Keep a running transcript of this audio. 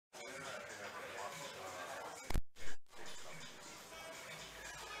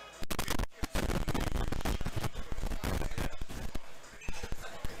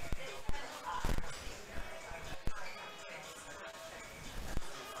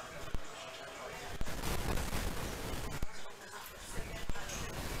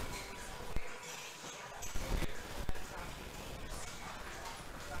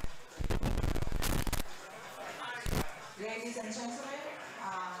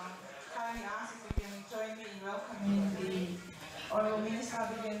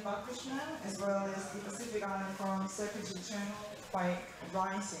Balakrishnan, as well as the Pacific Island Forum Secretary General by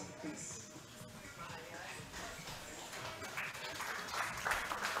rising, please.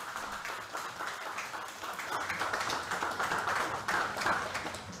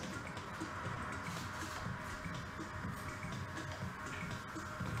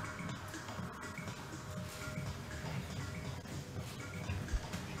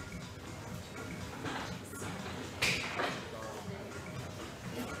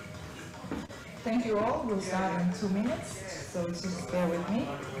 Thank you all. We'll start in 2 minutes, so just bear with me.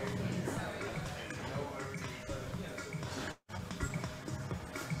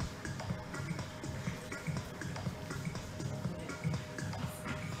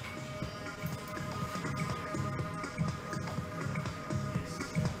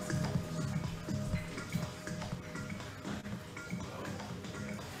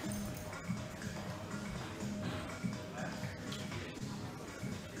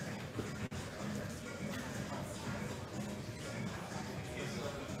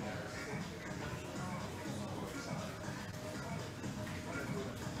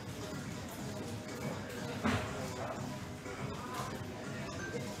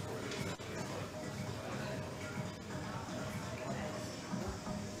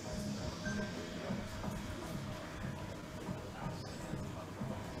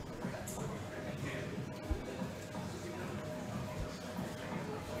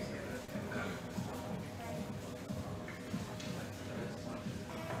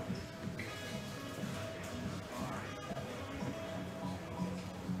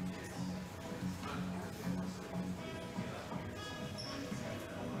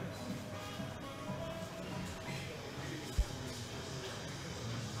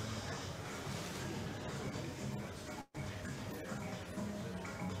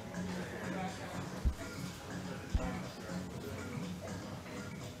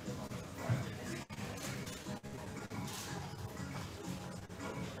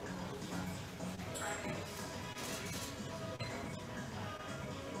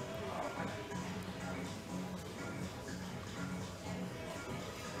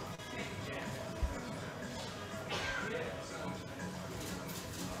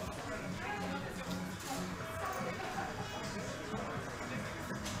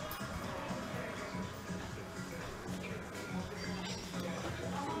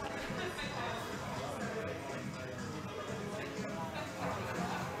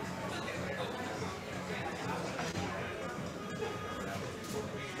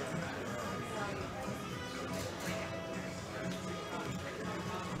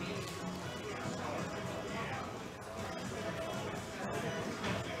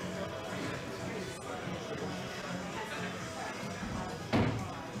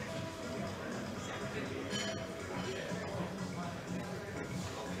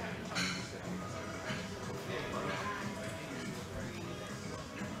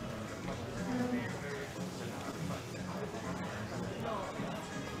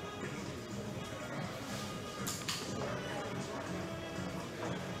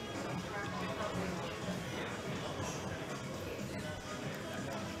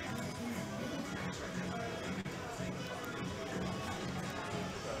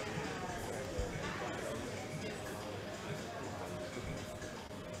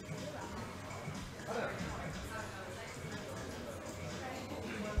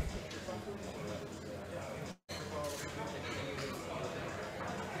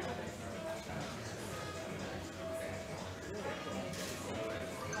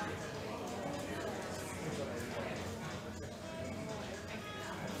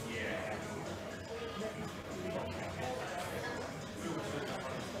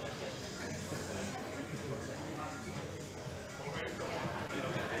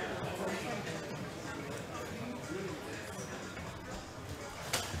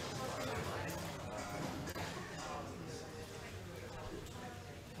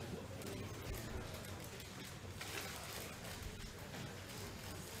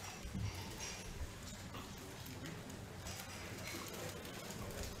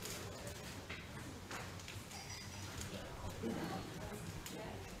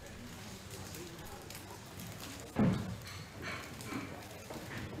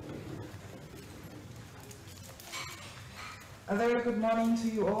 A very good morning to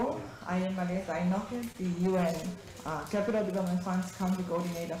you all. I am Maleta Inoke, the UN Capital Development Fund's Country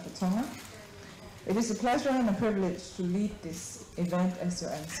Coordinator for Tonga. It is a pleasure and a privilege to lead this event as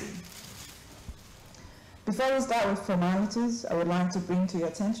your MC. Before we start with formalities, I would like to bring to your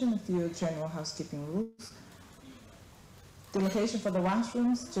attention a few general housekeeping rules. The location for the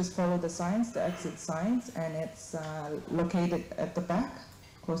washrooms, just follow the signs, the exit signs, and it's located at the back,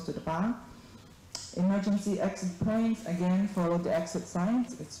 close to the bar. Emergency exit points, again, follow the exit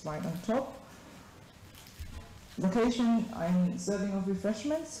signs, it's right on top. Location and serving of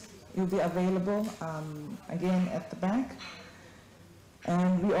refreshments, it will be available again at the bank.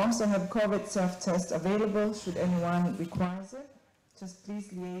 And we also have COVID self-test available should anyone requires it. Just please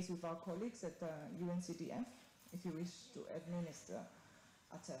liaise with our colleagues at the UNCDF if you wish to administer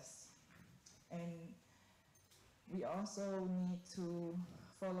a test. And we also need to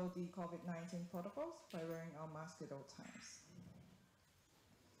follow the COVID-19 protocols by wearing our mask at all times.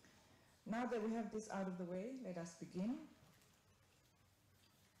 Now that we have this out of the way, let us begin.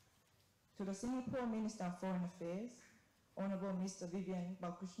 To the Singapore Minister of Foreign Affairs, Honourable Mr. Vivian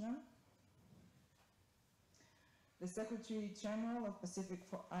Balakrishnan, the Secretary General of Pacific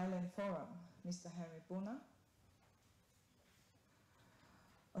Island Forum, Mr. Puna,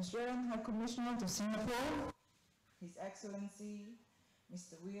 Australian High Commissioner to Singapore, His Excellency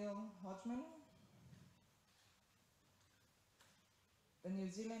Mr. Hodgman, the New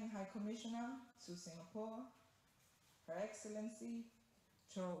Zealand High Commissioner to Singapore, Her Excellency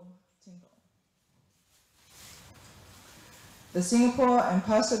Cho Tingle, the Singapore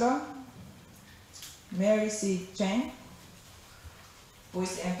Ambassador Mary C. Chang, who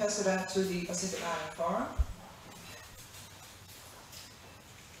is the Ambassador to the Pacific Island Forum,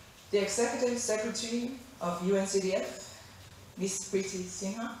 the Executive Secretary of UNCDF, Ms. Preeti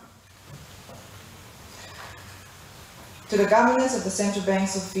Sinha, to the governors of the central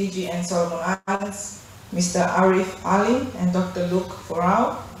banks of Fiji and Solomon Islands, Mr. Arif Ali and Dr. Luke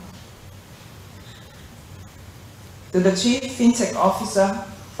Forau, to the Chief FinTech Officer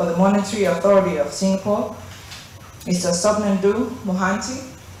for the Monetary Authority of Singapore, Mr. Sopnendu Mohanty,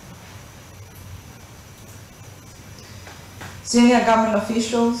 senior government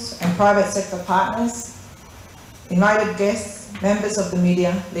officials and private sector partners, invited guests, members of the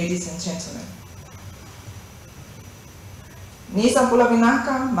media, ladies and gentlemen. Nisa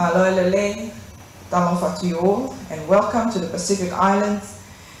Pulavinaca, Maloelele, Talonfa to you all, and welcome to the Pacific Islands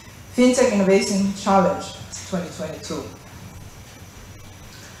FinTech Innovation Challenge 2022.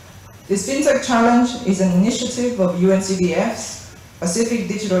 This FinTech Challenge is an initiative of UNCDF's Pacific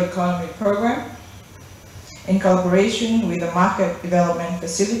Digital Economy Program in collaboration with the Market Development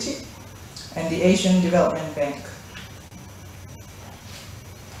Facility and the Asian Development Bank.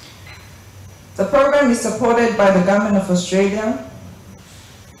 The program is supported by the Government of Australia,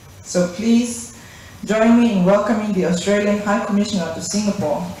 so please join me in welcoming the Australian High Commissioner to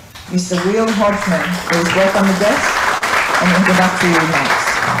Singapore, Mr. Hodgman, who is welcome the guests and introductory remarks.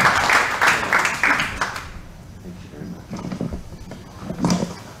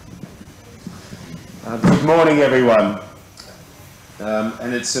 Good morning, everyone.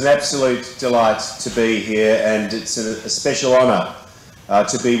 And it's an absolute delight to be here, and it's a special honour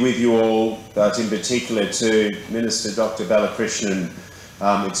to be with you all, but in particular to Minister Dr. Balakrishnan.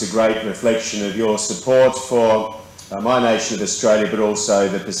 It's a great reflection of your support for my nation of Australia, but also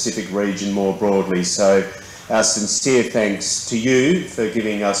the Pacific region more broadly. So our sincere thanks to you for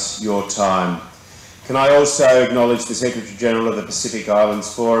giving us your time. Can I also acknowledge the Secretary General of the Pacific Islands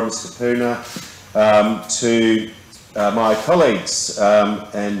Forum, Mr. Puna, to my colleagues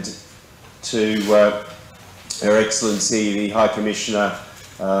and to Her Excellency the High Commissioner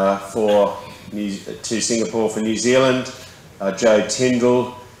to Singapore for New Zealand, Joe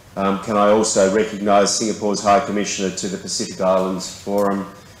Tyndall. Can I also recognise Singapore's High Commissioner to the Pacific Islands Forum,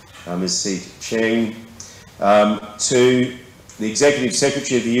 Ms. Seet Cheng, to the Executive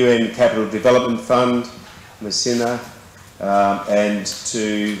Secretary of the UN Capital Development Fund, Ms. Sinha, and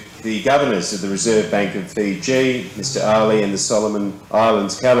to the Governors of the Reserve Bank of Fiji, Mr. Ali, and the Solomon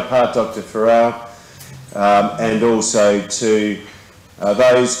Islands counterpart, Dr. Forau, and also to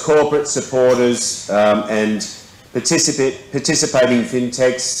those corporate supporters and participating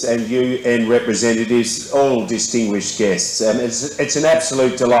fintechs and UN representatives, all distinguished guests. It's an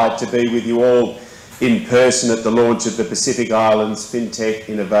absolute delight to be with you all in person at the launch of the Pacific Islands FinTech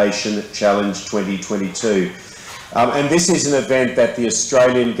Innovation Challenge 2022. And this is an event that the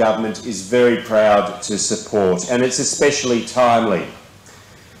Australian Government is very proud to support, and it's especially timely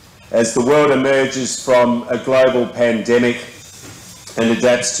as the world emerges from a global pandemic and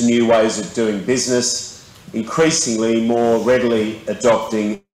adapts to new ways of doing business, increasingly more readily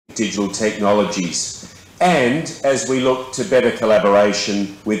adopting digital technologies, and as we look to better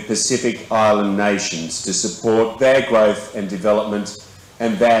collaboration with Pacific Island nations to support their growth and development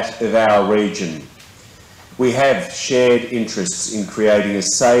and that of our region. We have shared interests in creating a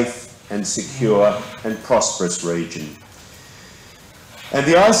safe and secure and prosperous region. And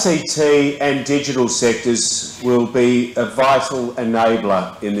the ICT and digital sectors will be a vital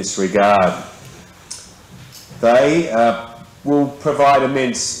enabler in this regard. They will provide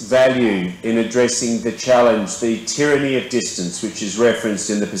immense value in addressing the challenge, the tyranny of distance, which is referenced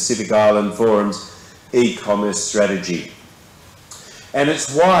in the Pacific Island Forum's e-commerce strategy. And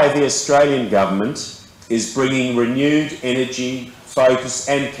it's why the Australian government is bringing renewed energy, focus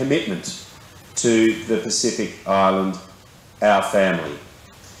and commitment to the Pacific Island, our family.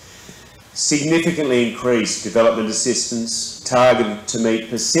 Significantly increased development assistance targeted to meet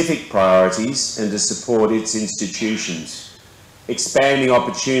Pacific priorities and to support its institutions, expanding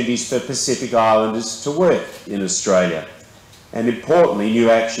opportunities for Pacific Islanders to work in Australia, and importantly, new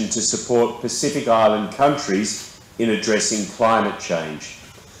action to support Pacific Island countries in addressing climate change.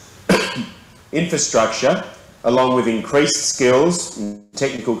 Infrastructure, along with increased skills and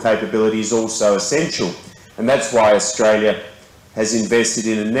technical capability, is also essential, and that's why Australia has invested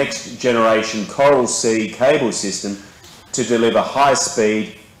in a next-generation Coral Sea cable system to deliver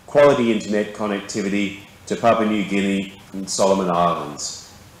high-speed, quality internet connectivity to Papua New Guinea and Solomon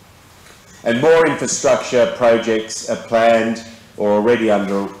Islands. And more infrastructure projects are planned or already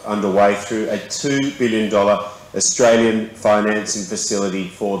underway through a $2 billion Australian financing facility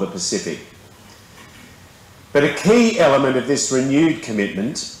for the Pacific. But a key element of this renewed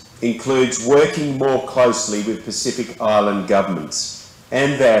commitment includes working more closely with Pacific Island governments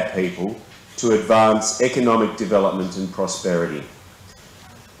and their people to advance economic development and prosperity.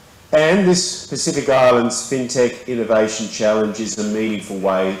 And this Pacific Islands FinTech Innovation Challenge is a meaningful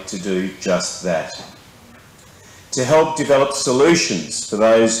way to do just that. To help develop solutions for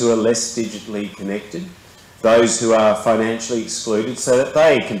those who are less digitally connected, those who are financially excluded, so that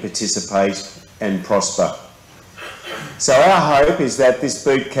they can participate and prosper. So our hope is that this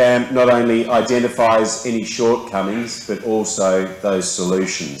bootcamp not only identifies any shortcomings, but also those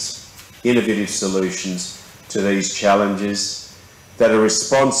solutions, innovative solutions to these challenges that are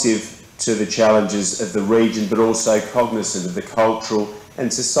responsive to the challenges of the region, but also cognizant of the cultural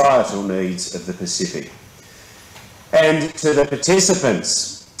and societal needs of the Pacific. And to the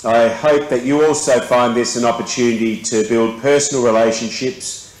participants, I hope that you also find this an opportunity to build personal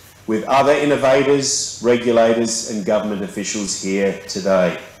relationships with other innovators, regulators and government officials here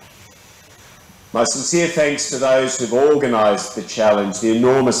today. My sincere thanks to those who've organised the challenge, the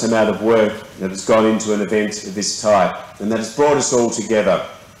enormous amount of work that has gone into an event of this type and that has brought us all together.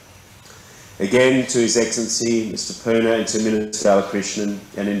 Again, to His Excellency Mr Puna and to Minister Balakrishnan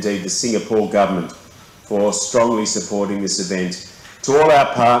and indeed the Singapore government for strongly supporting this event. To all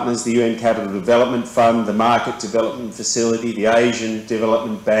our partners, the UN Capital Development Fund, the Market Development Facility, the Asian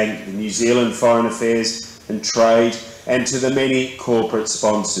Development Bank, the New Zealand Foreign Affairs and Trade, and to the many corporate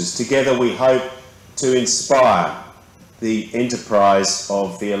sponsors. Together we hope to inspire the enterprise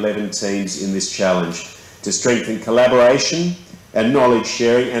of the 11 teams in this challenge to strengthen collaboration and knowledge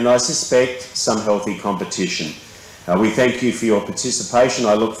sharing, and I suspect some healthy competition. We thank you for your participation.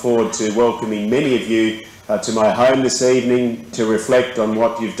 I look forward to welcoming many of you to my home this evening to reflect on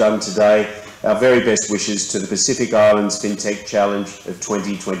what you've done today. Our very best wishes to the Pacific Islands FinTech Challenge of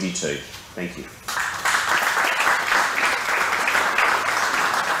 2022. Thank you.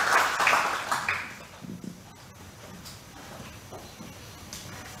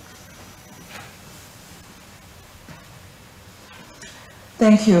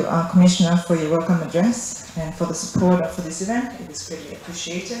 Thank you, Commissioner, for your welcome address and for the support for this event. It is greatly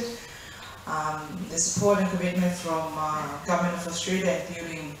appreciated. The support and commitment from Government of Australia in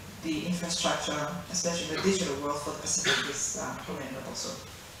building the infrastructure, especially the digital world for the Pacific, is commendable. So,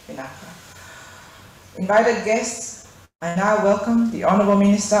 invited guests, I now welcome the Honourable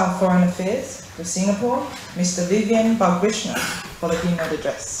Minister of Foreign Affairs to Singapore, Mr. Vivian Balakrishnan, for the keynote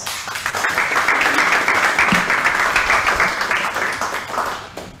address.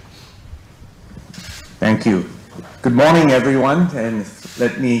 Thank you. Good morning, everyone, and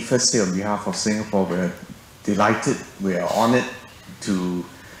let me first say on behalf of Singapore, we're delighted, we're honoured to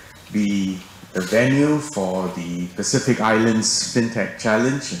be the venue for the Pacific Islands FinTech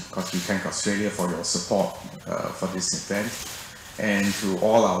Challenge. Of course, we thank Australia for your support for this event, and to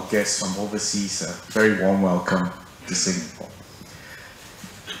all our guests from overseas, a very warm welcome to Singapore.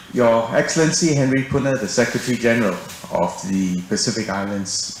 Your Excellency Henry Puna, the Secretary General of the Pacific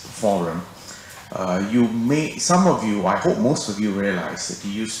Islands Forum, some of you, I hope most of you realize that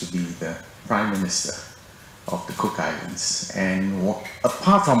he used to be the Prime Minister of the Cook Islands. And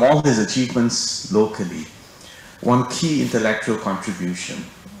apart from all his achievements locally, one key intellectual contribution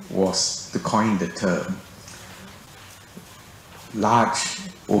was to coin the term large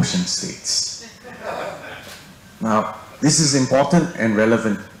ocean states. Now, This is important and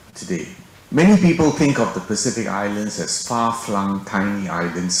relevant today. Many people think of the Pacific Islands as far-flung tiny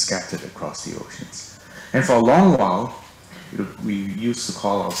islands scattered across the oceans. And for a long while, we used to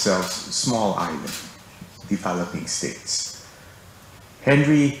call ourselves small island developing states.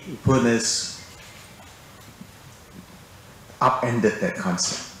 Henry Puna's upended that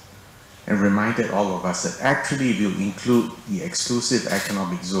concept and reminded all of us that actually if you include the exclusive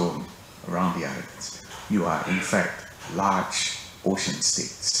economic zone around the islands, you are in fact large ocean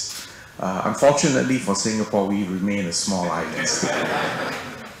states. Unfortunately for Singapore, we remain a small island state.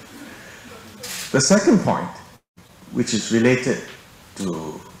 The second point, which is related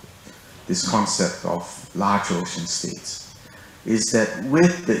to this concept of large ocean states, is that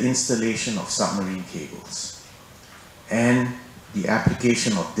with the installation of submarine cables and the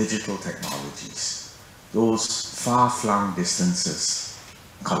application of digital technologies, those far-flung distances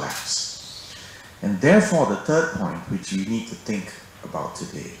collapse. And therefore, the third point, which you need to think about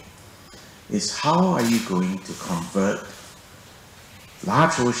today, is how are you going to convert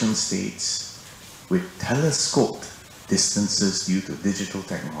large ocean states with telescoped distances due to digital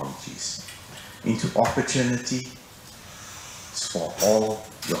technologies into opportunity for all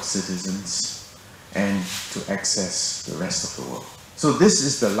your citizens and to access the rest of the world. So this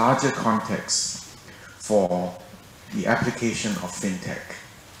is the larger context for the application of FinTech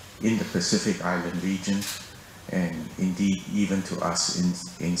in the Pacific Island region, and indeed even to us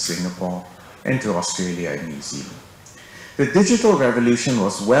in Singapore and to Australia and New Zealand. The digital revolution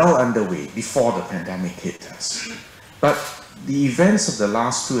was well underway before the pandemic hit us. But the events of the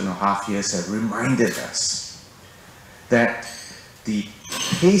last 2.5 years have reminded us that the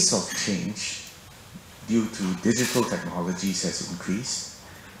pace of change due to digital technologies has increased,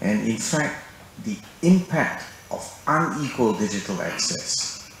 and in fact, the impact of unequal digital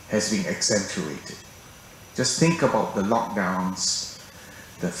access has been accentuated. Just think about the lockdowns,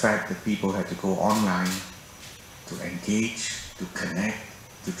 the fact that people had to go online to engage, to connect,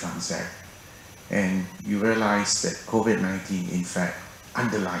 to transact. And you realize that COVID-19, in fact,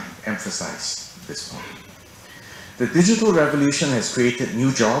 underlined, emphasized this point. The digital revolution has created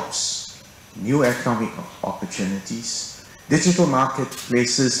new jobs, new economic opportunities. Digital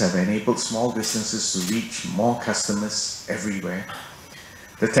marketplaces have enabled small businesses to reach more customers everywhere.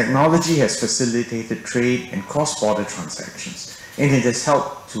 The technology has facilitated trade and cross-border transactions, and it has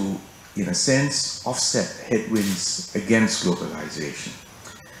helped to, in a sense, offset headwinds against globalization.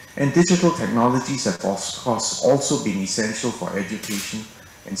 And digital technologies have, of course, also been essential for education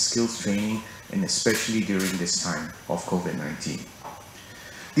and skills training, and especially during this time of COVID-19.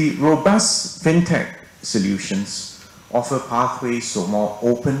 The robust FinTech solutions offer pathways to a more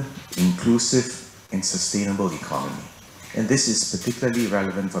open, inclusive, and sustainable economy. And this is particularly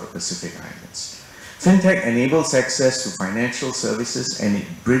relevant for the Pacific Islands. FinTech enables access to financial services, and it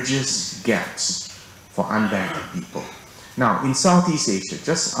bridges gaps for unbanked people. Now, in Southeast Asia,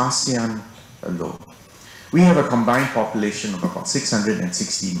 just ASEAN alone, we have a combined population of about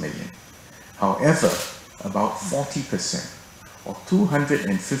 660 million. However, about 40%, or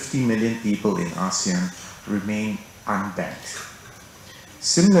 250 million people in ASEAN remain unbanked.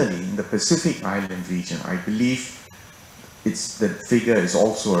 Similarly, in the Pacific Island region, I believe the figure is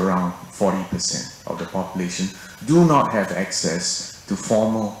also around 40% of the population do not have access to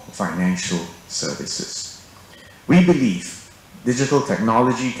formal financial services. We believe digital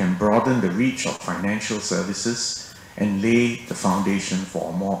technology can broaden the reach of financial services and lay the foundation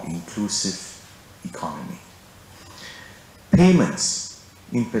for a more inclusive economy. Payments,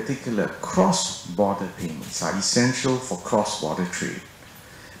 in particular cross-border payments, are essential for cross-border trade.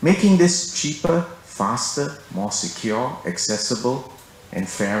 Making this cheaper, faster, more secure, accessible, and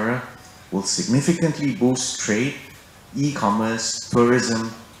fairer will significantly boost trade, e-commerce,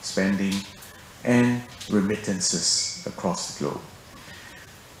 tourism, spending, and remittances across the globe.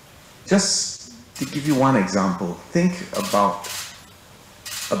 Just to give you one example, think about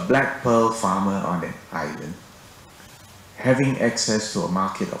a black pearl farmer on an island having access to a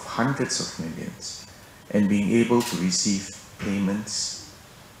market of hundreds of millions and being able to receive payments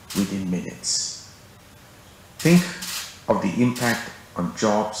within minutes. Think of the impact on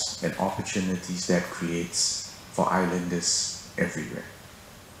jobs and opportunities that creates for islanders everywhere.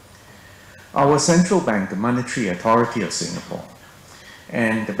 Our central bank, the Monetary Authority of Singapore,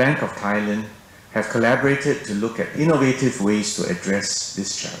 and the Bank of Thailand have collaborated to look at innovative ways to address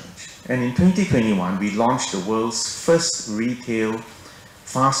this challenge. And in 2021, we launched the world's first retail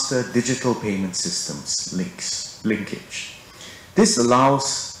faster digital payment systems linkage. This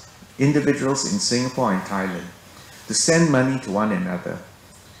allows individuals in Singapore and Thailand to send money to one another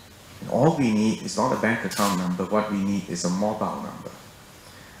And all we need is not a bank account number, what we need is a mobile number.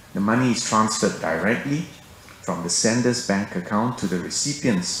 The money is transferred directly from the sender's bank account to the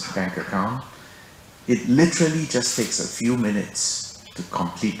recipient's bank account. It literally just takes a few minutes to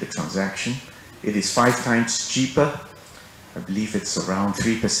complete the transaction. It is 5 times cheaper. I believe it's around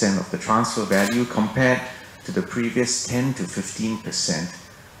 3% of the transfer value compared to the previous 10 to 15%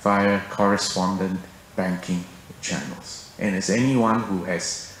 via correspondent banking channels. And as anyone who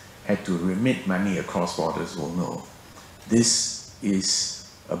has had to remit money across borders will know, this is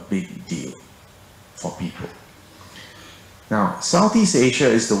a big deal for people. Now, Southeast Asia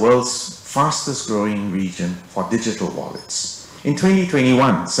is the world's fastest growing region for digital wallets. In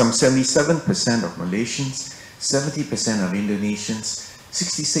 2021, some 77% of Malaysians, 70% of Indonesians,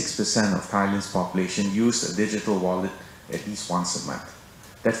 66% of Thailand's population used a digital wallet at least once a month.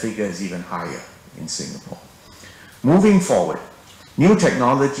 That figure is even higher in Singapore. Moving forward, new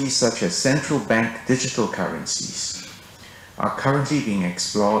technologies such as central bank digital currencies are currently being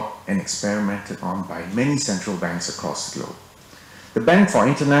explored and experimented on by many central banks across the globe. The Bank for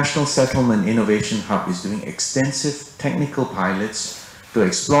International Settlement Innovation Hub is doing extensive technical pilots to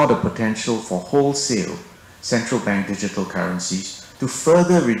explore the potential for wholesale central bank digital currencies to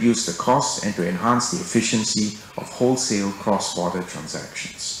further reduce the cost and to enhance the efficiency of wholesale cross-border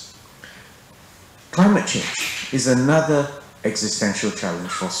transactions. Climate change is another existential challenge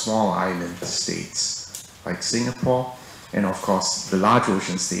for small island states like Singapore and of course the large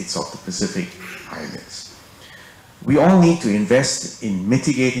ocean states of the Pacific Islands. We all need to invest in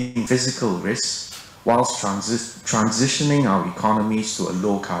mitigating physical risks whilst transitioning our economies to a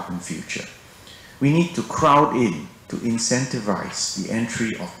low carbon future. We need to crowd in to incentivize the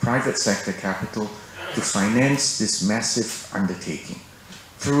entry of private sector capital to finance this massive undertaking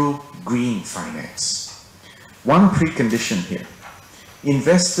through green finance. One precondition here: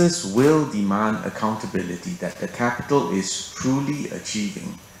 investors will demand accountability that the capital is truly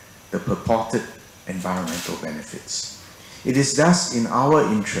achieving the purported environmental benefits. It is thus in our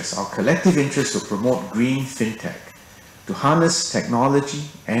interest, our collective interest, to promote green fintech, to harness technology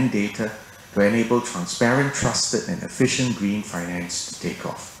and data to enable transparent, trusted and efficient green finance to take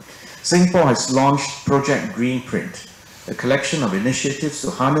off. Singapore has launched Project Greenprint, a collection of initiatives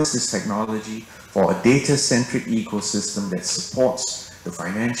to harness this technology for a data-centric ecosystem that supports the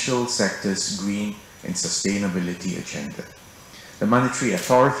financial sector's green and sustainability agenda. The Monetary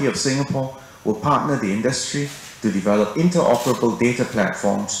Authority of Singapore will partner the industry to develop interoperable data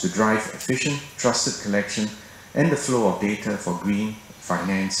platforms to drive efficient, trusted collection and the flow of data for green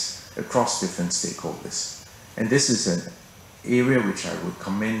finance across different stakeholders. And this is an area which I would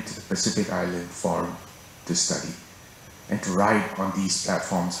commend to the Pacific Island Forum to study and to ride on these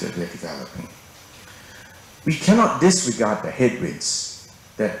platforms that we're developing. We cannot disregard the headwinds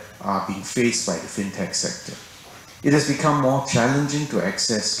that are being faced by the fintech sector. It has become more challenging to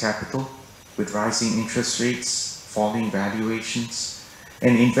access capital with rising interest rates, falling valuations,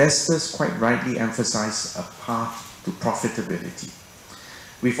 and investors quite rightly emphasize a path to profitability.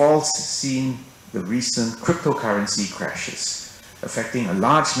 We've all seen the recent cryptocurrency crashes affecting a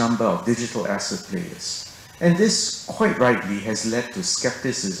large number of digital asset players. And this quite rightly has led to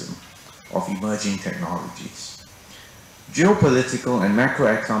skepticism of emerging technologies. Geopolitical and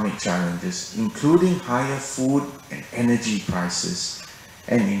macroeconomic challenges, including higher food and energy prices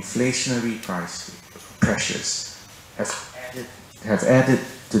and inflationary price pressures, have added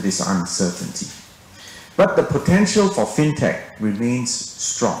to this uncertainty. But the potential for fintech remains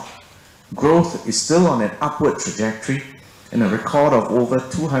strong. Growth is still on an upward trajectory, and a record of over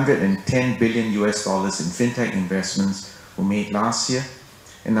 $210 billion US in fintech investments were made last year,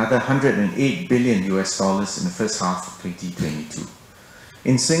 another $108 billion US in the first half of 2022.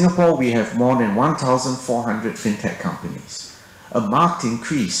 In Singapore, we have more than 1,400 fintech companies, a marked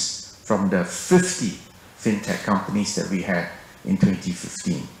increase from the 50 fintech companies that we had in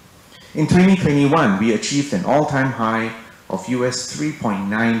 2015. In 2021, we achieved an all-time high of US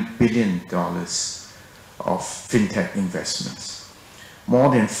 $3.9 billion of fintech investments.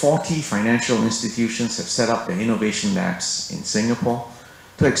 More than 40 financial institutions have set up their innovation labs in Singapore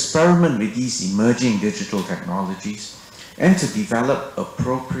to experiment with these emerging digital technologies and to develop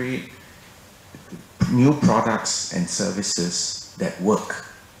appropriate new products and services that work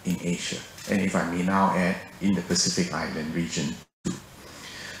in Asia, and if I may now add, in the Pacific Island region too.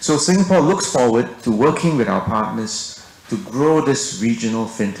 So Singapore looks forward to working with our partners to grow this regional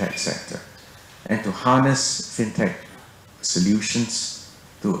fintech sector and to harness fintech solutions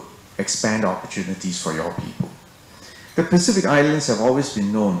to expand opportunities for your people. The Pacific Islands have always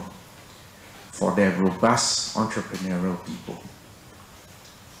been known for their robust entrepreneurial people.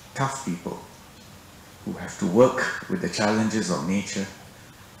 tough people who have to work with the challenges of nature,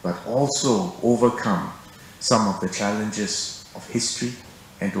 but also overcome some of the challenges of history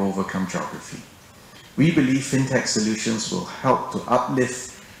and to overcome geography. We believe fintech solutions will help to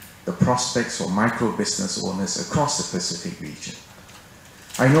uplift the prospects for micro business owners across the Pacific region.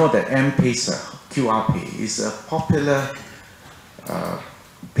 I know that M-Pesa, QR Pay, is a popular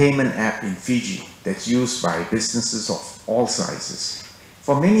payment app in Fiji that's used by businesses of all sizes.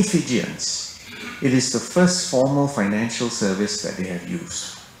 For many Fijians, it is the first formal financial service that they have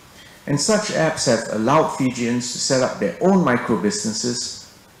used. And such apps have allowed Fijians to set up their own micro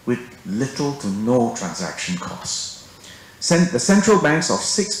businesses with little to no transaction costs. The central banks of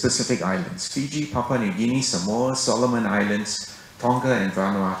 6 Pacific Islands, Fiji, Papua New Guinea, Samoa, Solomon Islands, Tonga and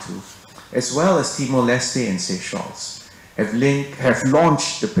Vanuatu, as well as Timor-Leste and Seychelles, have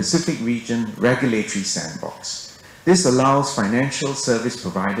launched the Pacific Region Regulatory Sandbox. This allows financial service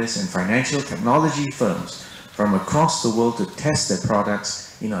providers and financial technology firms from across the world to test their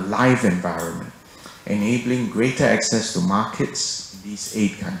products in a live environment, enabling greater access to markets in these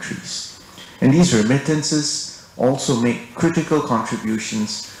 8 countries. And these remittances also make critical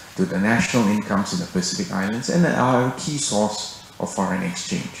contributions to the national incomes in the Pacific Islands and are a key source of foreign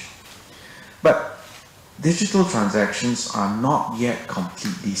exchange. But digital transactions are not yet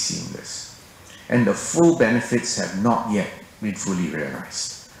completely seamless, and the full benefits have not yet been fully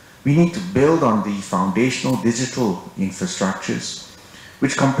realized. We need to build on the foundational digital infrastructures,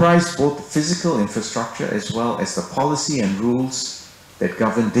 which comprise both physical infrastructure as well as the policy and rules that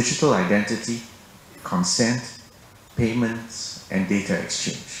govern digital identity, consent, payments, and data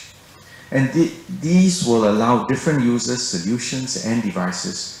exchange. And these will allow different users, solutions, and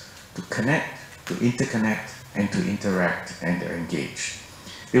devices to connect, to interconnect, and to interact and engage.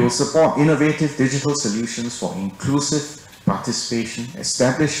 They will support innovative digital solutions for inclusive participation,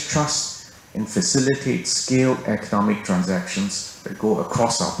 establish trust, and facilitate scaled economic transactions that go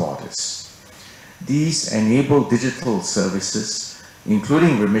across our borders. These enable digital services,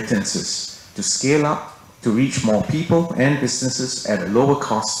 including remittances, to scale up, to reach more people and businesses at a lower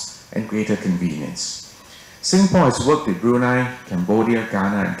cost and greater convenience. Singapore has worked with Brunei, Cambodia,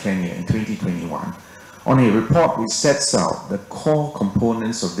 Ghana, and Kenya in 2021 on a report which sets out the core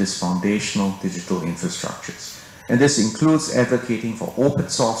components of this foundational digital infrastructures. And this includes advocating for open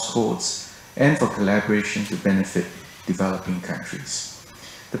source codes and for collaboration to benefit developing countries.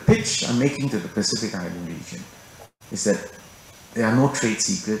 The pitch I'm making to the Pacific Island region is that there are no trade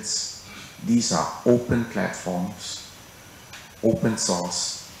secrets. These are open platforms, open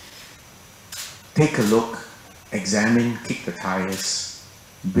source. Take a look, examine, kick the tires,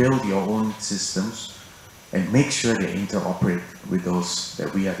 build your own systems, and make sure they interoperate with those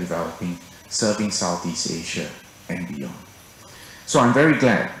that we are developing, serving Southeast Asia and beyond. So I'm very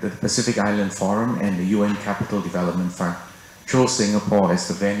glad that the Pacific Island Forum and the UN Capital Development Fund chose Singapore as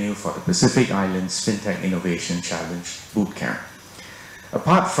the venue for the Pacific Islands FinTech Innovation Challenge Bootcamp.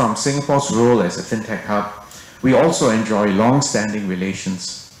 Apart from Singapore's role as a FinTech hub, we also enjoy long-standing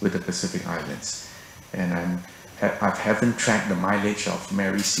relations with the Pacific Islands. And I haven't tracked the mileage of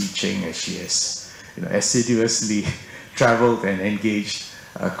Mary C. Cheng as she has assiduously traveled and engaged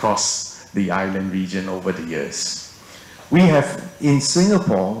across the island region over the years. In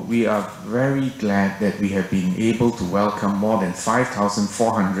Singapore, we are very glad that we have been able to welcome more than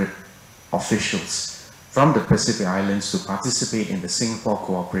 5,400 officials from the Pacific Islands to participate in the Singapore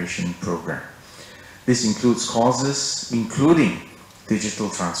Cooperation Program. This includes causes including digital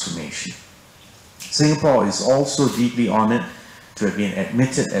transformation. Singapore is also deeply honored to have been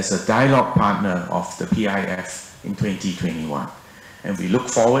admitted as a dialogue partner of the PIF in 2021. And we look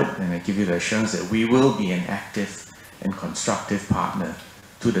forward, and I give you the assurance that we will be an active and constructive partner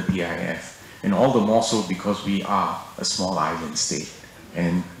to the PIF, and all the more so because we are a small island state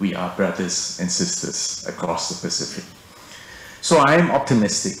and we are brothers and sisters across the Pacific. So I am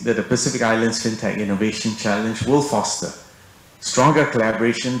optimistic that the Pacific Islands FinTech Innovation Challenge will foster stronger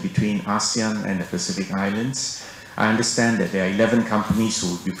collaboration between ASEAN and the Pacific Islands. I understand that there are 11 companies who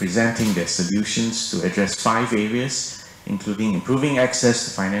will be presenting their solutions to address 5 areas, including improving access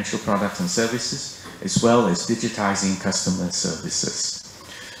to financial products and services, as well as digitizing customer services.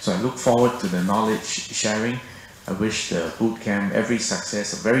 So I look forward to the knowledge sharing. I wish the bootcamp every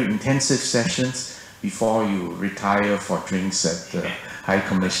success, very intensive sessions before you retire for drinks at the High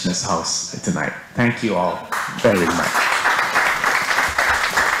Commissioner's house tonight. Thank you all very much.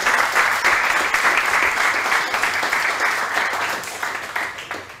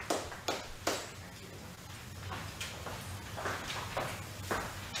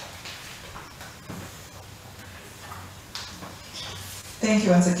 thank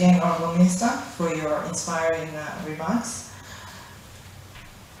you once again, Honourable Minister, for your inspiring remarks.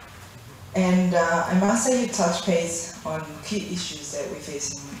 And I must say you touch base on key issues that we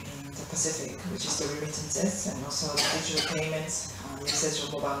face in the Pacific, which is the remittances and also the digital payments, usage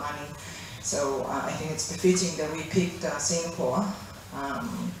of mobile money. So I think it's befitting that we picked Singapore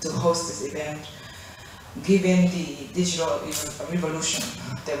to host this event, given the digital revolution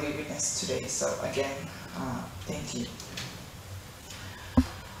that we witnessed today. So again, thank you.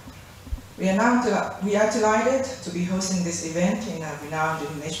 We are delighted to be hosting this event in a renowned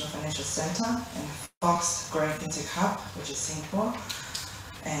International Financial Center and Fox Growing FinTech Hub, which is Singapore.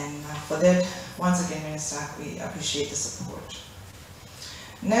 And for that, once again, Minister, we appreciate the support.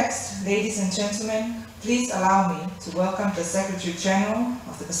 Next, ladies and gentlemen, please allow me to welcome the Secretary General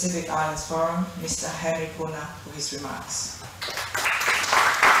of the Pacific Islands Forum, Mr. Henry Puna, for his remarks.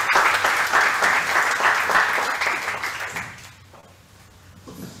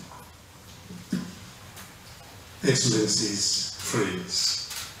 Excellencies, friends,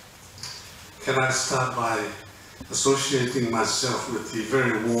 can I start by associating myself with the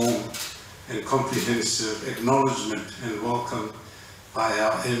very warm and comprehensive acknowledgement and welcome by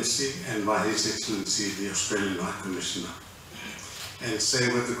our MC and by His Excellency the Australian High Commissioner, and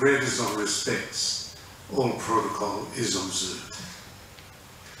say with the greatest of respects, all protocol is observed.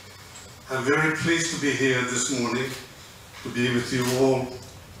 I'm very pleased to be here this morning to be with you all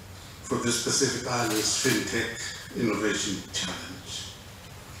for this Pacific Islands FinTech Innovation Challenge.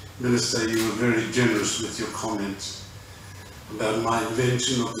 Minister, you were very generous with your comments about my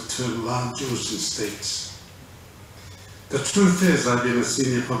invention of the term large ocean states. The truth is, I've been a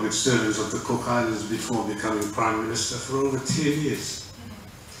senior public servant of the Cook Islands before becoming Prime Minister for over 10 years.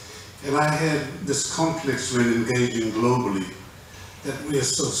 And I had this complex when engaging globally that we are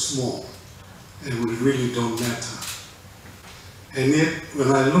so small and we really don't matter. And yet,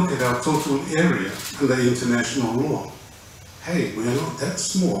 when I look at our total area under international law, hey, we are not that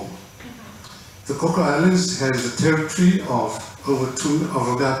small. The Cook Islands has a territory of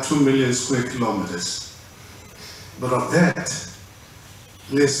about 2 million square kilometers. But of that,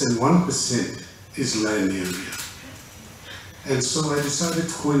 less than 1% is land area. And so I decided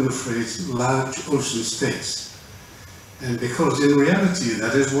to coin the phrase large ocean states. And because in reality,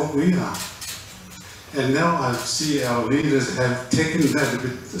 that is what we are. And now I see our leaders have taken that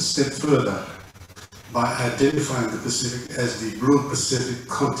a step further by identifying the Pacific as the Blue Pacific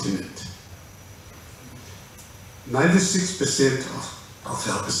continent. 96% of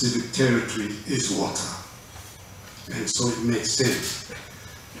our Pacific territory is water. And so it makes sense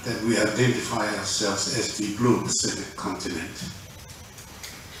that we identify ourselves as the Blue Pacific continent.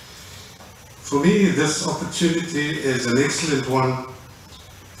 For me, this opportunity is an excellent one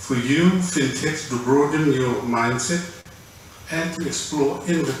for you, FinTechs, to broaden your mindset and to explore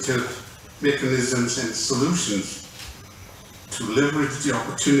innovative mechanisms and solutions to leverage the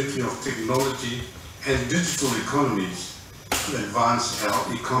opportunity of technology and digital economies to advance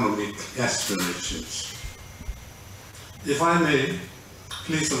our economic aspirations. If I may,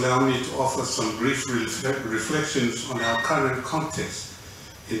 please allow me to offer some brief reflections on our current context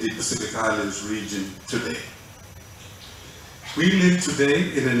in the Pacific Islands region today. We live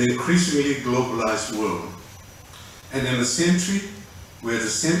today in an increasingly globalized world and in a century where the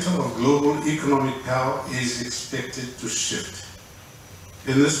center of global economic power is expected to shift.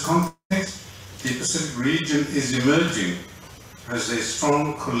 In this context, the Pacific region is emerging as a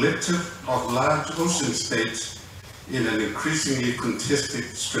strong collective of large ocean states in an increasingly contested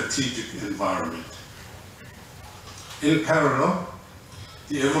strategic environment. In parallel,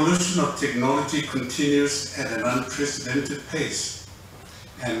 the evolution of technology continues at an unprecedented pace,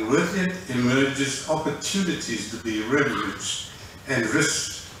 and with it emerges opportunities to be leveraged and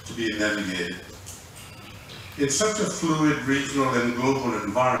risks to be navigated. In such a fluid regional and global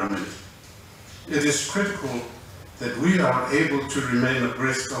environment, it is critical that we are able to remain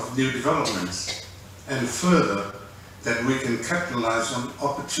abreast of new developments, and further, that we can capitalize on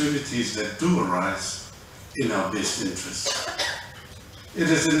opportunities that do arise in our best interest. It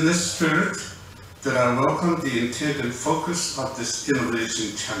is in this spirit that I welcome the intent and focus of this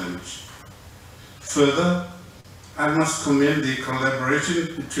innovation challenge. Further, I must commend the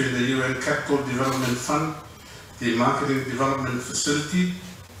collaboration between the UN Capital Development Fund, the Marketing Development Facility,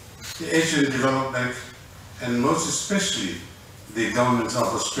 the Asian Development Bank, and most especially the governments of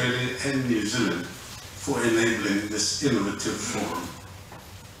Australia and New Zealand for enabling this innovative forum.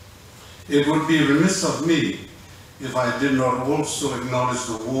 It would be remiss of me if I did not also acknowledge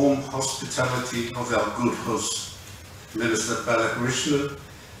the warm hospitality of our good host, Minister Balakrishnan,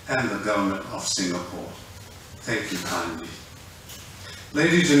 and the Government of Singapore. Thank you kindly.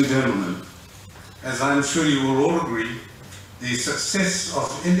 Ladies and gentlemen, as I'm sure you will all agree, the success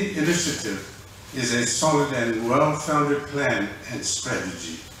of any initiative is a solid and well-founded plan and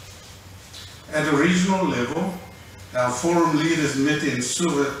strategy. At a regional level, our forum leaders met in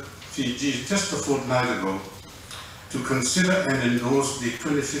Suva, Fiji just a fortnight ago to consider and endorse the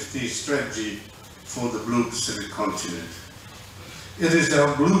 2050 strategy for the Blue Pacific continent. It is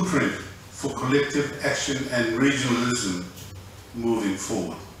our blueprint for collective action and regionalism moving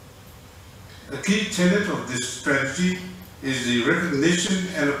forward. A key tenet of this strategy is the recognition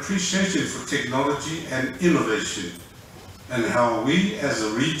and appreciation for technology and innovation, and how we as a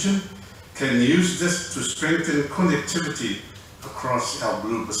region can use this to strengthen connectivity across our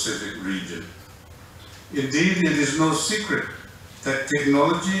Blue Pacific region. Indeed, it is no secret that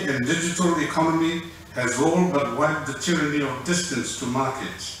technology and digital economy has all but wiped the tyranny of distance to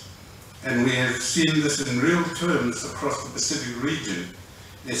markets, and we have seen this in real terms across the Pacific region,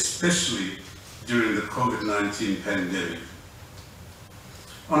 especially during the COVID-19 pandemic.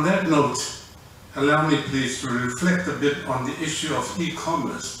 On that note, allow me please to reflect a bit on the issue of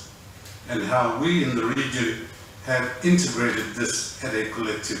e-commerce and how we in the region have integrated this at a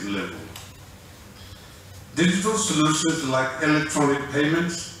collective level. Digital solutions like electronic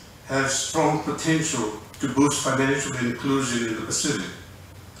payments have strong potential to boost financial inclusion in the Pacific,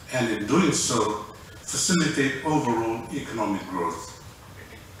 and in doing so, facilitate overall economic growth.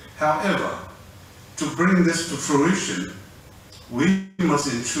 However, to bring this to fruition, we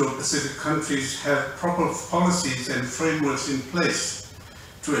must ensure Pacific countries have proper policies and frameworks in place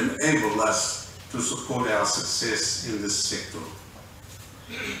to enable us to support our success in this sector.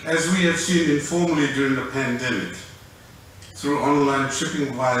 As we have seen informally during the pandemic, through online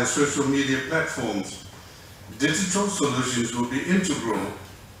shipping via social media platforms, digital solutions will be integral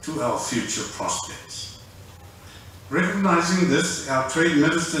to our future prospects. Recognizing this, our trade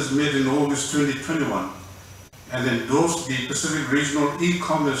ministers met in August 2021 and endorsed the Pacific Regional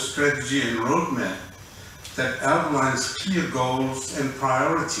E-commerce Strategy and Roadmap that outlines clear goals and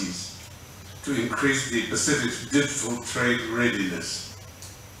priorities to increase the Pacific's digital trade readiness.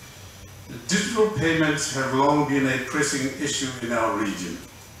 Digital payments have long been a pressing issue in our region,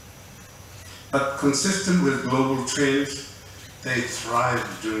 but consistent with global trends, they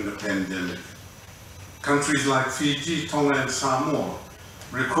thrived during the pandemic. Countries like Fiji, Tonga, and Samoa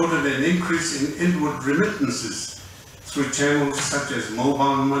recorded an increase in inward remittances through channels such as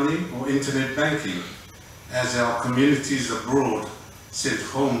mobile money or internet banking, as our communities abroad sent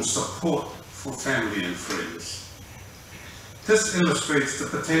home support for family and friends. This illustrates the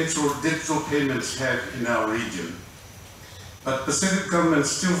potential digital payments have in our region. But Pacific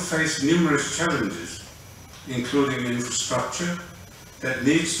governments still face numerous challenges, including infrastructure, that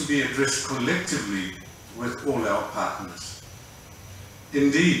needs to be addressed collectively with all our partners.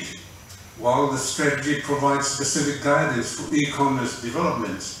 Indeed, while the strategy provides specific guidance for e-commerce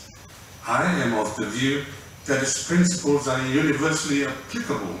developments, I am of the view that its principles are universally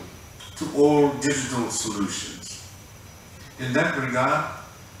applicable to all digital solutions. In that regard,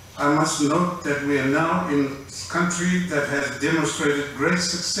 I must note that we are now in a country that has demonstrated great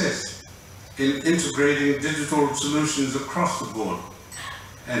success in integrating digital solutions across the board,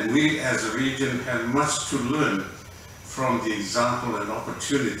 and we as a region have much to learn from the example and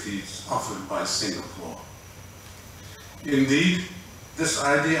opportunities offered by Singapore. Indeed, this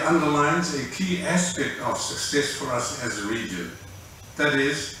idea underlines a key aspect of success for us as a region, that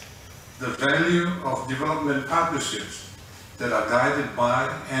is, the value of development partnerships that are guided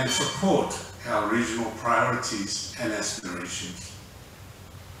by and support our regional priorities and aspirations.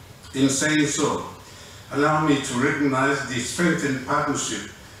 In saying so, allow me to recognize the strengthened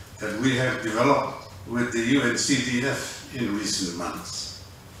partnership that we have developed with the UNCDF in recent months.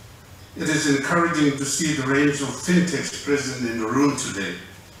 It is encouraging to see the range of fintechs present in the room today,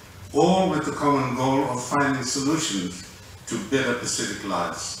 all with the common goal of finding solutions to better Pacific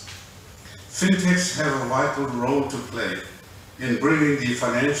lives. Fintechs have a vital role to play in bringing the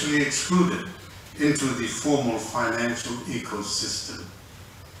financially excluded into the formal financial ecosystem.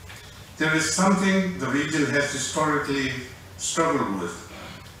 There is something the region has historically struggled with,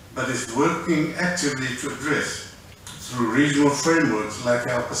 but is working actively to address through regional frameworks like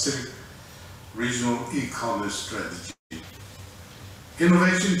our Pacific Regional E-commerce Strategy.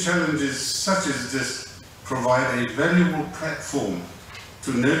 Innovation challenges such as this provide a valuable platform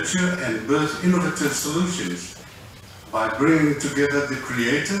to nurture and birth innovative solutions by bringing together the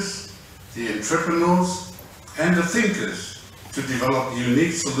creators, the entrepreneurs, and the thinkers to develop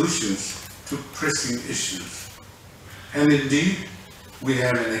unique solutions to pressing issues. And indeed, We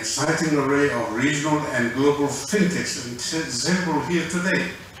have an exciting array of regional and global fintechs assembled here today,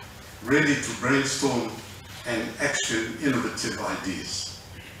 ready to brainstorm and action innovative ideas.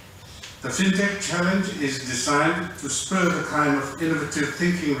 The FinTech Challenge is designed to spur the kind of innovative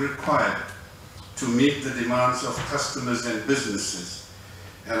thinking required to meet the demands of customers and businesses.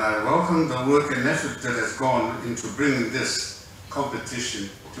 And I welcome the work and effort that has gone into bringing this competition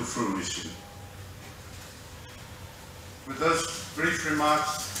to fruition. With those brief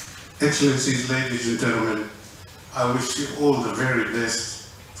remarks, Excellencies, ladies and gentlemen, I wish you all the very best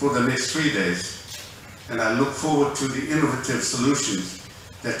for the next 3 days. And I look forward to the innovative solutions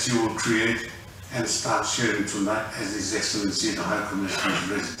that you will create and start sharing tonight as His Excellency the High Commissioner's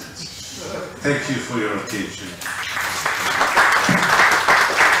residence. Thank you for your attention.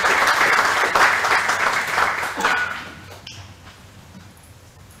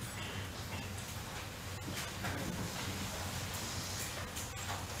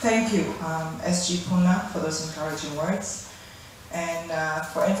 Thank you, SG Puna, for those encouraging words and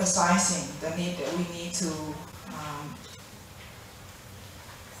for emphasizing the need that we need to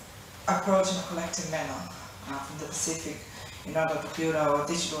approach in a collective manner from the Pacific in order to build our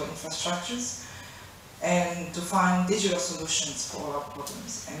digital infrastructures and to find digital solutions for all our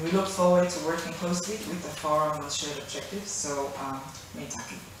problems. And we look forward to working closely with the forum on shared objectives, so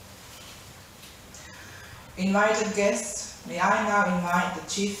Mohanty. Invited guests, may I now invite the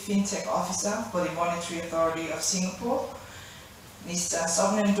Chief FinTech Officer for the Monetary Authority of Singapore, Mr.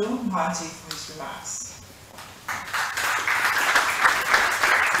 Sopnendu Mohanty, for his remarks.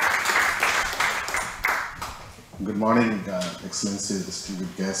 Good morning, Excellency,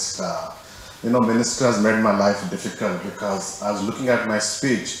 distinguished guests. Minister has made my life difficult because I was looking at my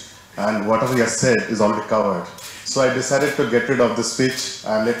speech and whatever he has said is already covered. So I decided to get rid of the speech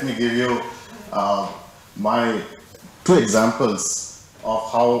and let me give you my 2 examples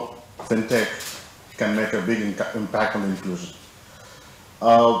of how FinTech can make a big impact on inclusion.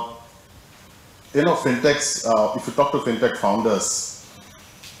 FinTechs, if you talk to FinTech founders,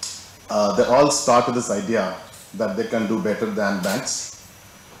 they all start with this idea that they can do better than banks,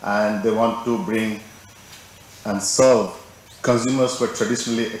 and they want to bring and serve consumers who are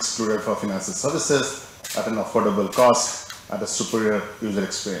traditionally excluded from financial services at an affordable cost, at a superior user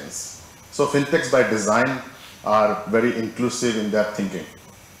experience. So FinTechs by design are very inclusive in their thinking.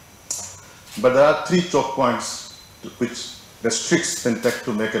 But there are 3 choke points which restricts FinTech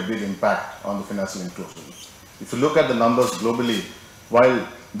to make a big impact on the financial inclusion. If you look at the numbers globally, while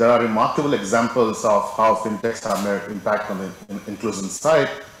there are remarkable examples of how FinTechs have made impact on the inclusion side,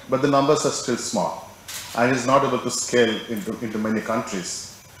 but the numbers are still small and is not able to scale into many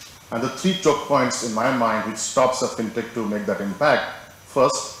countries. And the 3 choke points in my mind which stops a FinTech to make that impact: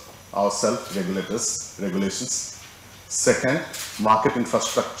 first, ourselves, regulations. Second, market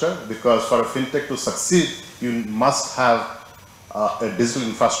infrastructure, because for a FinTech to succeed, you must have a digital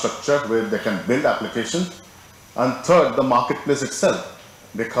infrastructure where they can build applications. And third, the marketplace itself,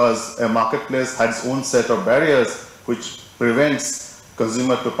 because a marketplace has its own set of barriers which prevents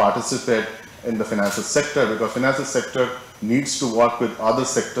consumer to participate in the financial sector, because financial sector needs to work with other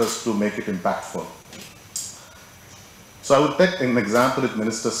sectors to make it impactful. So I will take an example that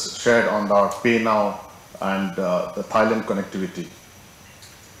Minister shared on our Pay Now and the Thailand connectivity.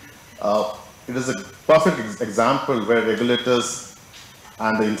 It is a perfect example where regulators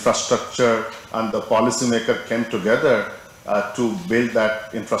and the infrastructure and the policymaker came together to build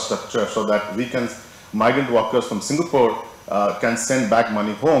that infrastructure so that we can, migrant workers from Singapore can send back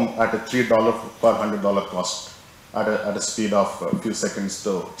money home at a $3 per $100 cost at a speed of a few seconds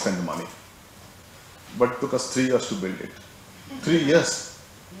to send the money. But it took us 3 years to build it. 3 years.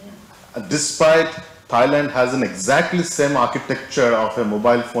 Despite Thailand has an exactly same architecture of a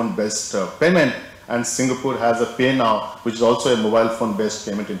mobile phone based payment, and Singapore has a Pay Now, which is also a mobile phone based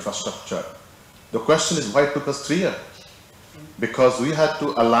payment infrastructure. The question is, why it took us 3 years? Because we had to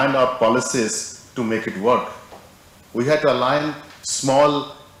align our policies to make it work. We had to align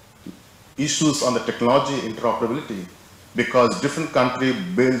small issues on the technology interoperability, because different country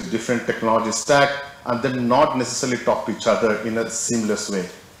builds different technology stack and then not necessarily talk to each other in a seamless way.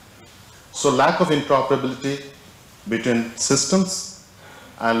 So lack of interoperability between systems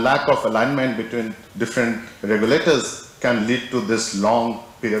and lack of alignment between different regulators can lead to this long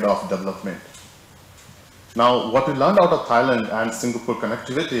period of development. Now, what we learned out of Thailand and Singapore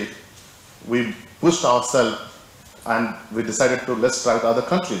connectivity, we pushed ourselves and we decided to let's try with other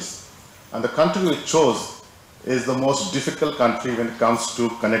countries. And the country we chose is the most difficult country when it comes to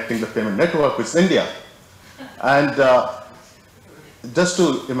connecting the payment network, which is India. And just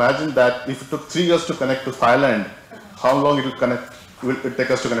to imagine that if it took 3 years to connect to Thailand, how long it will will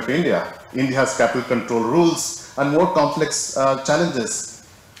take us to connect to India. India has capital control rules and more complex challenges.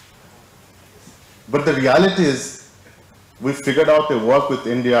 But the reality is, we figured out a work with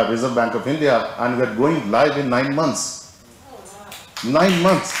India, Reserve Bank of India, and we're going live in 9 months. 9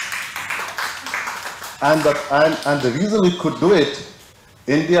 months. And the reason we could do it,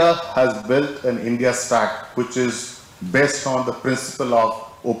 India has built an India stack, which is based on the principle of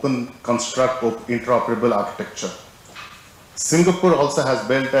open construct, interoperable architecture. Singapore also has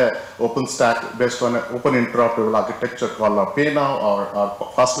built an open stack based on an open interoperable architecture called our Pay Now, or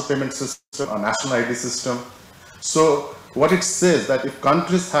our faster payment system, our national ID system. So what it says that if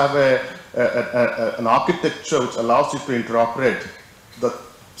countries have an architecture which allows you to interoperate, the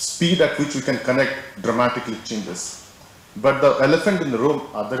speed at which we can connect dramatically changes. But the elephant in the room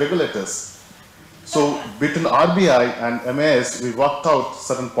are the regulators. So between RBI and MAS, we worked out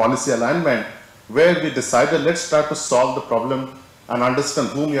certain policy alignment where we decided, let's try to solve the problem and understand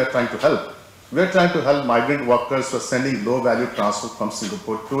whom we are trying to help. We are trying to help migrant workers who are sending low value transfer from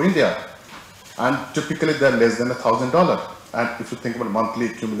Singapore to India. And typically they're less than $1,000. And if you think about monthly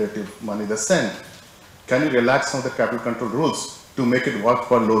cumulative money they send, can you relax some of the capital control rules to make it work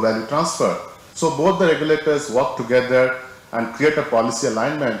for low value transfer? So both the regulators work together and create a policy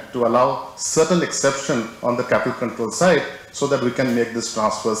alignment to allow certain exception on the capital control side so that we can make these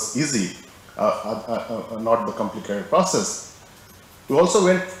transfers easy, not the complicated process. We also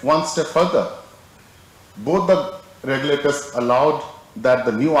went one step further. Both the regulators allowed that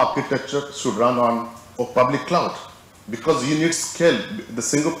the new architecture should run on a public cloud because you need scale. The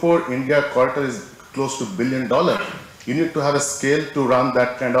Singapore-India corridor is close to $1 billion. You need to have a scale to run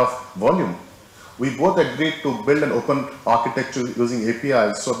that kind of volume. We both agreed to build an open architecture using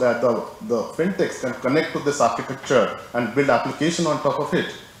APIs so that the fintechs can connect to this architecture and build application on top of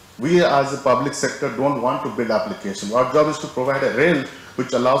it. We as a public sector don't want to build application. Our job is to provide a rail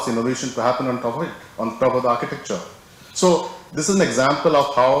which allows innovation to happen on top of it, on top of the architecture. So this is an example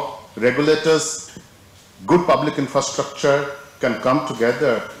of how regulators, good public infrastructure can come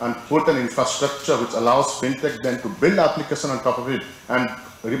together and put an infrastructure which allows fintech then to build application on top of it and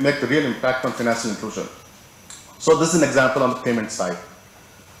make the real impact on financial inclusion. So this is an example on the payment side.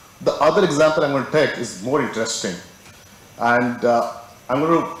 The other example I'm going to take is more interesting. And I'm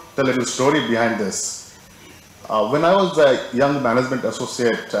going to tell a little story behind this. When I was a young management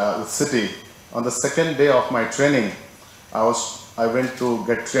associate with Citi, on the second day of my training, I went to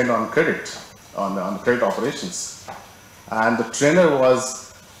get trained on credit, on credit operations. And the trainer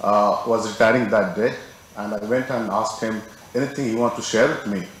was retiring that day, and I went and asked him anything he wanted to share with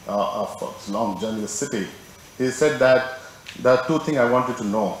me of his long journey with Citi. He said that there are two things I want you to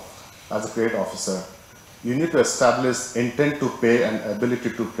know as a credit officer. You need to establish intent to pay and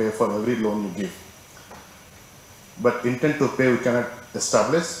ability to pay for every loan you give. But intent to pay we cannot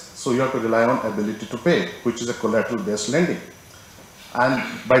establish, so you have to rely on ability to pay, which is a collateral-based lending. And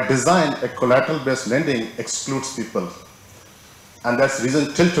by design, a collateral-based lending excludes people. And that's the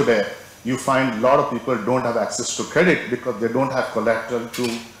reason till today, you find a lot of people don't have access to credit because they don't have collateral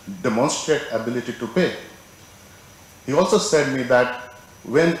to demonstrate ability to pay. He also said me that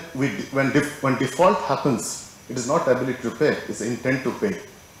when default happens, it is not ability to pay, it's intent to pay.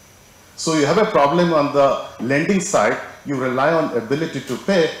 So you have a problem on the lending side, you rely on ability to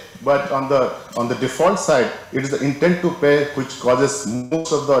pay, but on the default side, it is the intent to pay which causes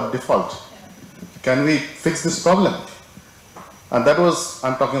most of the default. Can we fix this problem? And that was,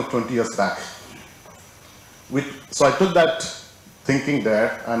 I'm talking of 20 years back. So I took that thinking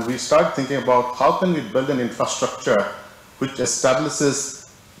there, and we started thinking about how can we build an infrastructure which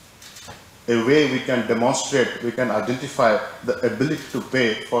establishes a way we can demonstrate, we can identify the ability to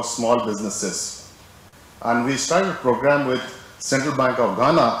pay for small businesses. And we started a program with Central Bank of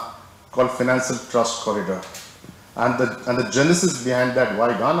Ghana called Financial Trust Corridor. And the genesis behind that,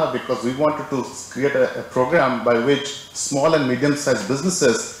 why Ghana? Because we wanted to create a program by which small and medium-sized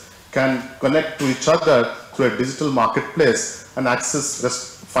businesses can connect to each other through a digital marketplace and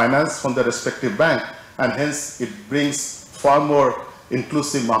access finance from their respective bank, and hence it brings far more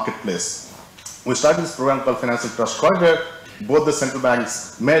inclusive marketplace. We started this program called Financial Trust Corridor. Both the central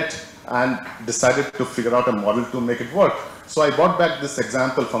banks met and decided to figure out a model to make it work. So I brought back this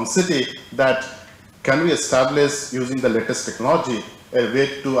example from Citi that can we establish, using the latest technology, a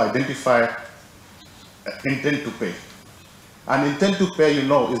way to identify intent to pay. And intent to pay, you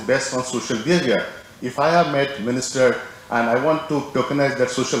know, is based on social behavior. If I have met minister and I want to tokenize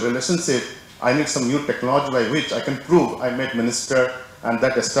that social relationship, I need some new technology by which I can prove I met minister and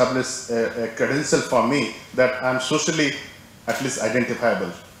that establishes a credential for me that I'm socially at least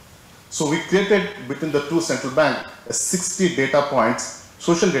identifiable. So we created between the two central banks 60 data points,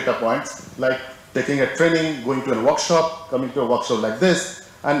 social data points, like taking a training, going to a workshop, coming to a workshop like this.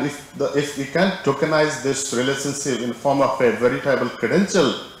 And if we can tokenize this relationship in form of a verifiable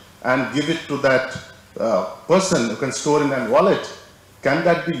credential and give it to that person who can store in a wallet, can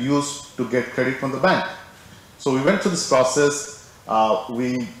that be used to get credit from the bank? So we went through this process.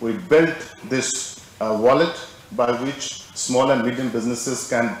 We built this wallet by which small and medium businesses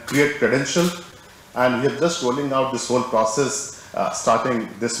can create credentials, and we are just rolling out this whole process starting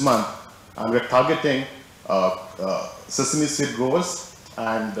this month, and we're targeting sesame seed growers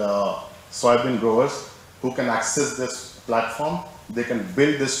and soybean growers who can access this platform. They can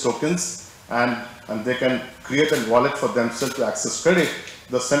build these tokens and they can create a wallet for themselves to access credit.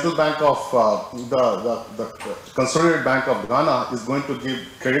 The central bank of the Consolidated Bank of Ghana is going to give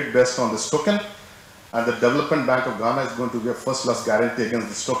credit based on this token, and the Development Bank of Ghana is going to give first loss guarantee against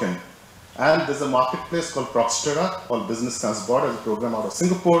this token. And there's a marketplace called Proxtera, called Business Transport, as a program out of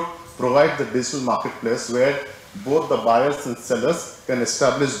Singapore, provide the digital marketplace where both the buyers and sellers can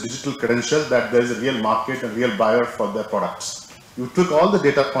establish digital credentials that there is a real market and real buyer for their products. We took all the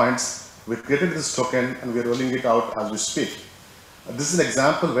data points, we created this token, and we're rolling it out as we speak. This is an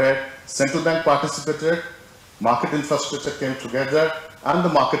example where central bank participated, market infrastructure came together, and the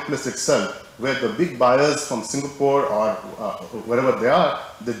marketplace itself, where the big buyers from Singapore or wherever they are,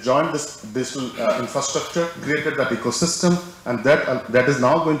 they joined this digital infrastructure, created that ecosystem, and that is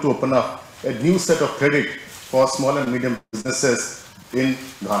now going to open up a new set of credit for small and medium businesses in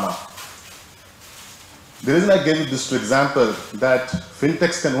Ghana. The reason I gave you this example that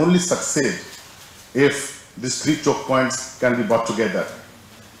fintechs can only succeed if these three choke points can be brought together,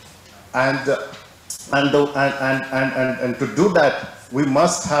 and to do that, we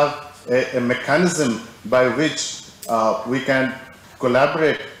must have a mechanism by which we can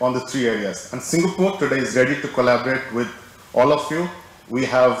collaborate on the three areas. And Singapore today is ready to collaborate with all of you. We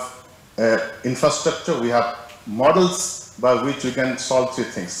have infrastructure, we have models by which we can solve three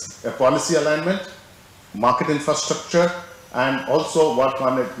things: a policy alignment, market infrastructure, and also work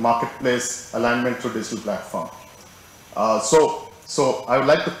on a marketplace alignment through digital platform. So I would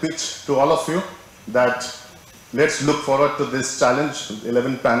like to pitch to all of you that let's look forward to this challenge.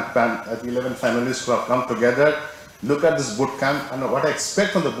 11 finalists who have come together. Look at this bootcamp, and what I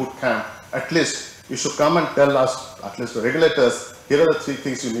expect from the bootcamp, at least you should come and tell us, at least the regulators, here are the three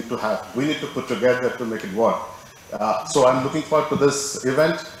things you need to have. We need to put together to make it work. So I'm looking forward to this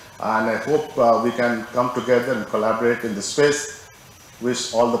event, and I hope we can come together and collaborate in this space.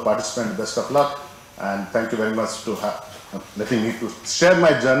 Wish all the participants the best of luck, and thank you very much for letting me to share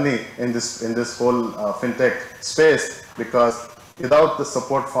my journey in this whole fintech space, because without the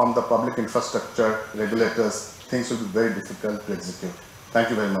support from the public infrastructure regulators, things will be very difficult to execute. Thank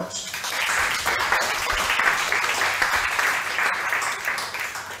you very much.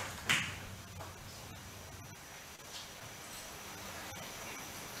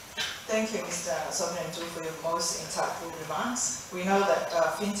 Thank you, Mr. Sopnendu, for your most insightful remarks. We know that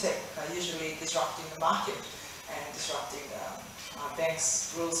fintech are usually disrupting the market and disrupting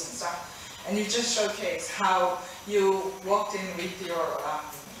banks' rules and stuff. And you just showcased how you walked in with your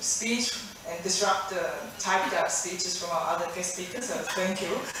speech and disrupt the typed up speeches from our other guest speakers, so thank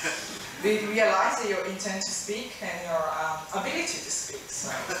you. We realize that your intent to speak and your ability to speak, so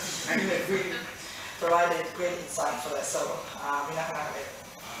you have really provided great insight for that, so we're not going to have it.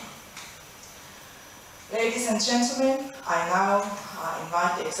 Ladies and gentlemen, I now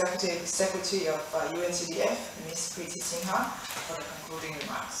invite the Executive Secretary of UNCDF, Ms. Preeti Sinha, for the concluding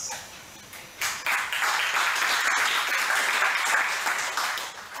remarks.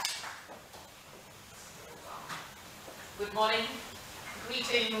 Good morning.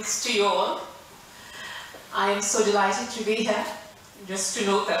 Greetings to you all. I am so delighted to be here. Just to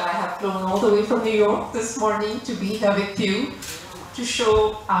note that I have flown all the way from New York this morning to be here with you, to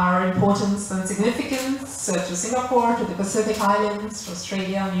show our importance and significance to Singapore, to the Pacific Islands, to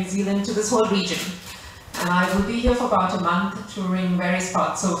Australia, New Zealand, to this whole region. And I will be here for about a month touring various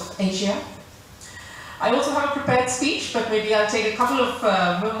parts of Asia. I also have a prepared speech, but maybe I'll take a couple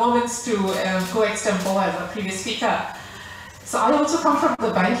of moments to go extempo as a previous speaker. So I also come from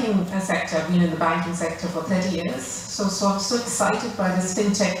the banking sector. I've been in the banking sector for 30 years. So I'm so excited by this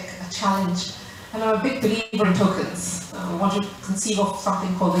fintech challenge. And I'm a big believer in tokens. I want to conceive of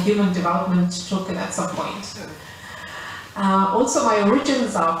something called the Human Development Token at some point. Also, my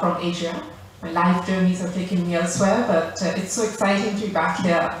origins are from Asia. My life journeys have taken me elsewhere, but it's so exciting to be back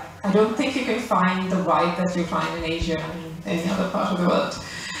here. I don't think you can find the vibe that you find in Asia and any other part of the world.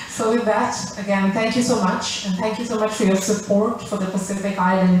 So with that, again, thank you so much, and thank you so much for your support for the Pacific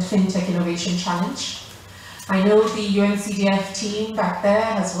Island FinTech Innovation Challenge. I know the UNCDF team back there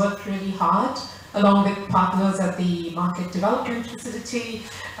has worked really hard, along with partners at the Market Development Facility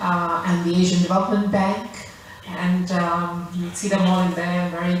and the Asian Development Bank, and you see them all in their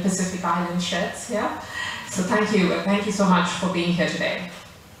very Pacific Island shirts here. So thank you so much for being here today.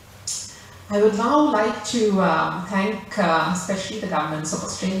 I would now like to thank especially the governments of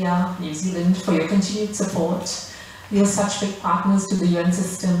Australia, New Zealand for your continued support. You are such big partners to the UN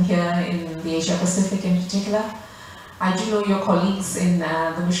system here in the Asia Pacific in particular. I do know your colleagues in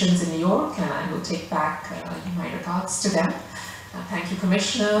the missions in New York, and I will take back my regards to them. Thank you,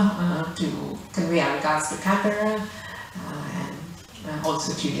 Commissioner, to convey our regards to Canberra and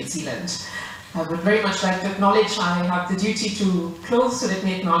also to New Zealand. I would very much like to acknowledge, I have the duty to close, so let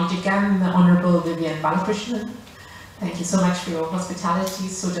me acknowledge again the Honourable Vivian Balakrishnan. Thank you so much for your hospitality,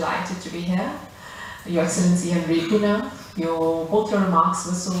 so delighted to be here. Your Excellency Henry Puna, both your remarks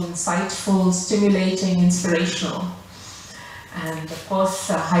were so insightful, stimulating, inspirational. And of course,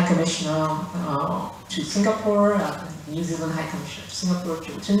 High Commissioner to Singapore, New Zealand High Commissioner to Singapore,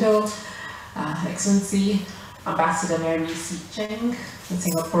 Sopnendu, Excellency, Ambassador Mary C. Cheng, the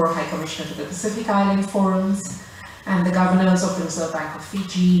Singapore High Commissioner to the Pacific Island Forums, and the Governors of the Reserve Bank of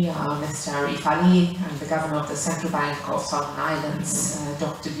Fiji, Mr. Arif Ali, and the Governor of the Central Bank of Solomon Islands,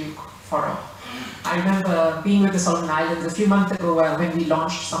 Dr. Duke Foro. I remember being with the Solomon Islands a few months ago when we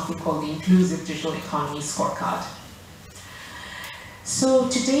launched something called the Inclusive Digital Economy Scorecard. So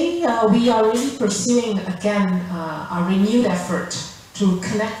today we are really pursuing again a renewed effort to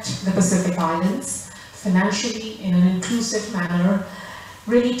connect the Pacific Islands financially in an inclusive manner,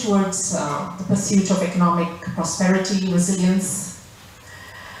 really towards the pursuit of economic prosperity, resilience.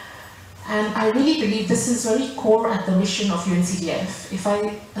 And I really believe this is very core at the mission of UNCDF. If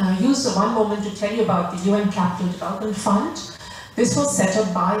I use one moment to tell you about the UN Capital Development Fund, this was set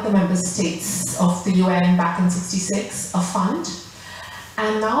up by the member states of the UN back in '66, a fund.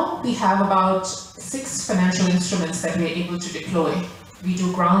 And now we have about 6 financial instruments that we are able to deploy. We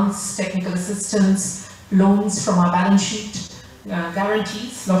do grants, technical assistance, loans from our balance sheet,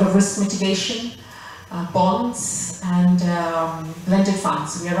 guarantees, a lot of risk mitigation, bonds, and blended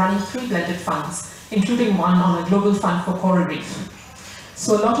funds. We are running 3 blended funds, including one on a global fund for coral reef.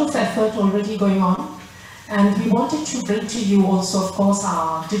 So a lot of effort already going on. And we wanted to bring to you also, of course,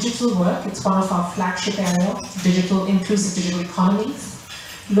 our digital work. It's one of our flagship areas, inclusive digital economies.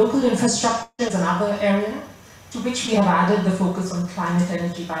 Local infrastructure is another area to which we have added the focus on climate,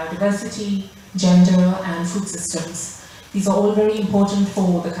 energy, biodiversity, gender, and food systems. These are all very important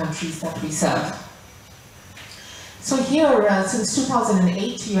for the countries that we serve. So here, since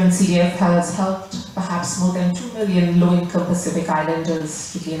 2008, UNCDF has helped perhaps more than 2 million low-income Pacific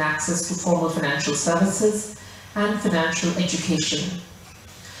Islanders to gain access to formal financial services and financial education.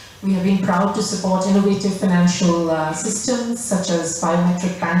 We have been proud to support innovative financial systems such as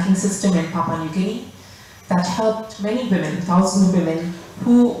biometric banking system in Papua New Guinea that helped many women, thousands of women,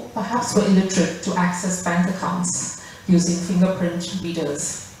 who perhaps were illiterate to access bank accounts using fingerprint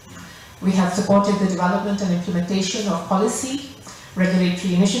readers. We have supported the development and implementation of policy,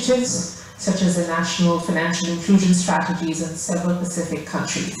 regulatory initiatives, such as the National Financial Inclusion Strategies in several Pacific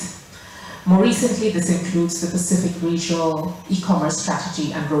countries. More recently, this includes the Pacific Regional E-Commerce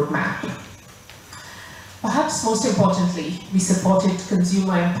Strategy and Roadmap. Perhaps most importantly, we supported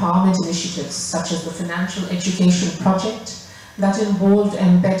consumer empowerment initiatives such as the Financial Education Project that involved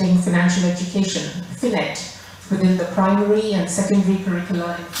embedding financial education, FINED, within the primary and secondary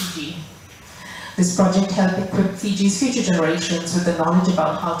curricula in Fiji. This project helped equip Fiji's future generations with the knowledge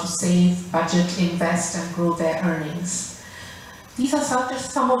about how to save, budget, invest, and grow their earnings. These are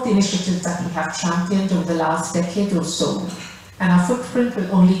just some of the initiatives that we have championed over the last decade or so, and our footprint will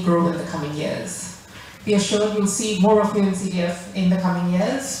only grow in the coming years. Be assured you'll see more of UNCDF in the coming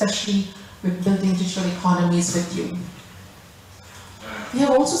years, especially with building digital economies with you. We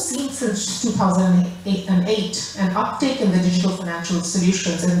have also seen since 2008 an uptake in the digital financial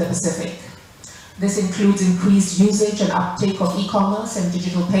solutions in the Pacific. This includes increased usage and uptake of e-commerce and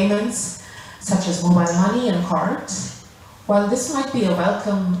digital payments, such as mobile money and cards. While this might be a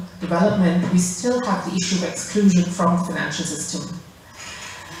welcome development, we still have the issue of exclusion from the financial system.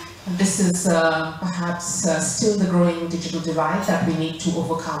 And this is perhaps still the growing digital divide that we need to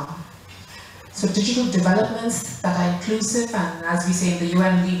overcome. So digital developments that are inclusive and, as we say in the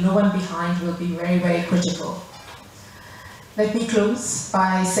UN, leave no one behind will be very, very critical. Let me close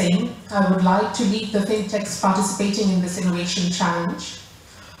by saying I would like to leave the fintechs participating in this innovation challenge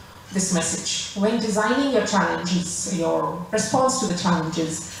this message. When designing your challenges, your response to the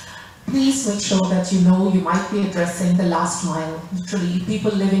challenges, please make sure that you know you might be addressing the last mile, literally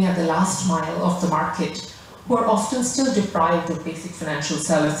people living at the last mile of the market, who are often still deprived of basic financial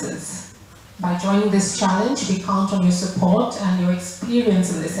services. By joining this challenge, we count on your support and your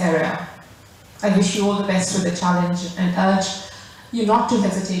experience in this area. I wish you all the best with the challenge and urge you not to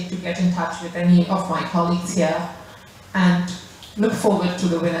hesitate to get in touch with any of my colleagues here, and look forward to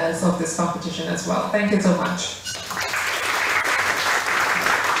the winners of this competition as well. Thank you so much.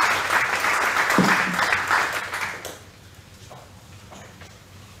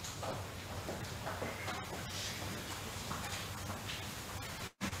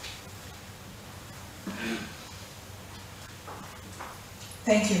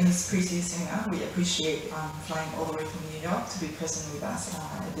 Thank you, Ms. Preeti Sinha. We appreciate flying all the way from New York to be present with us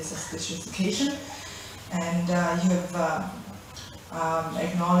at this auspicious occasion. And you have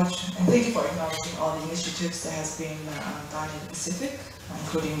acknowledged, and thank you for acknowledging all the initiatives that has been done in the Pacific,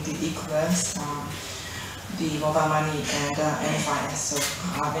 including the e-commerce, the mobile money, and finance. So,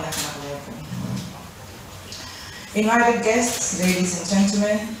 invited guests, ladies and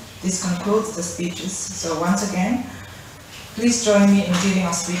gentlemen, this concludes the speeches. So once again, please join me in giving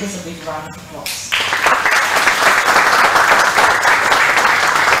our speakers a big round of applause.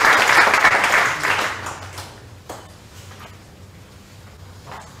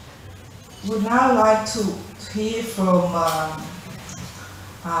 Would now like to hear from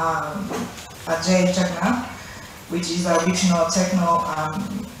Ajay Jagna, which is a regional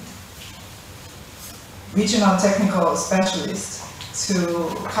technical specialist, to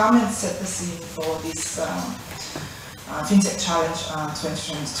come and set the scene for this FinTech Challenge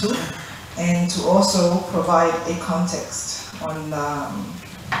 2022, and to also provide a context on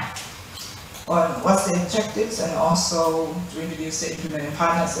what's the objectives, and also to introduce the implementing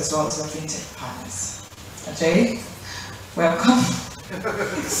partners as well as the FinTech partners. Ajay, welcome.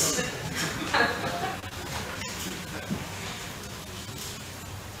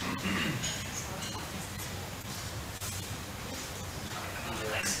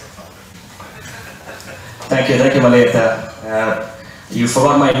 Thank you, Malayatha. You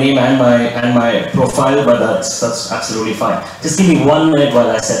forgot my name and my profile, but that's absolutely fine. Just give me 1 minute while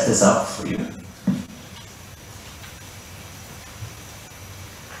I set this up for you.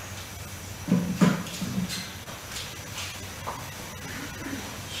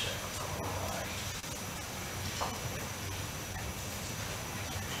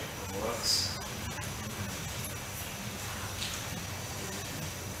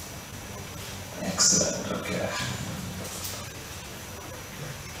 Excellent, okay.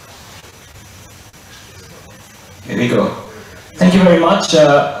 Here we go. Thank you very much.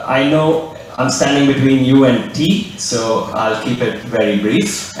 I know I'm standing between you and tea, so I'll keep it very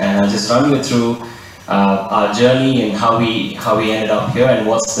brief, and I'll just run you through our journey and how we ended up here, and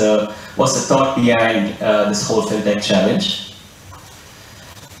what's the thought behind this whole FinTech challenge.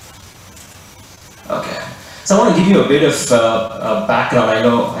 Okay. So I want to give you a bit of background. I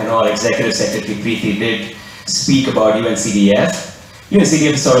know our Executive Secretary Preeti did speak about UNCDF.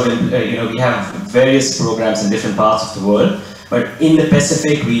 UNCDF is sort of, we have various programs in different parts of the world, but in the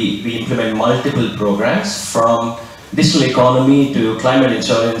Pacific we implement multiple programs, from digital economy to climate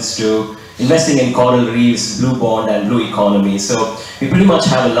insurance to investing in coral reefs, blue bond and blue economy. So we pretty much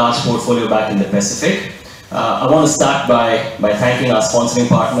have a large portfolio back in the Pacific. I want to start by thanking our sponsoring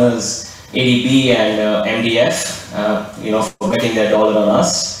partners, ADB and MDF, for betting their dollar on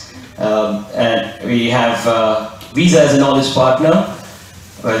us. And we have Visa as a knowledge partner.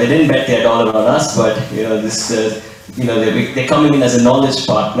 Well, they didn't bet their dollar on us, but they're coming in as a knowledge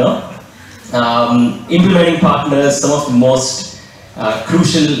partner. Implementing partners, some of the most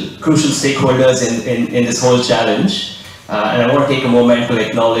crucial stakeholders in this whole challenge. And I want to take a moment to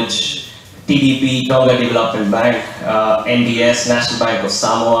acknowledge TDP, Tonga Development Bank, NBS, National Bank of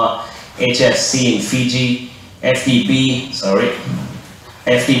Samoa, HFC in Fiji, FDB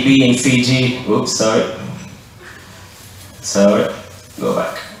in Fiji, oops, sorry, go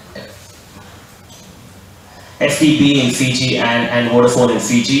back. FDB in Fiji and Vodafone in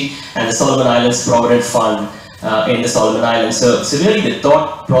Fiji, and the Solomon Islands Provident Fund in the Solomon Islands. So really the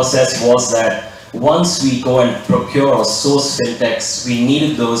thought process was that once we go and procure or source fintechs, we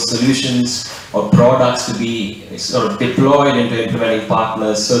needed those solutions or products to be sort of deployed into implementing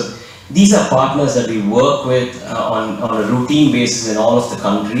partners. So these are partners that we work with on a routine basis in all of the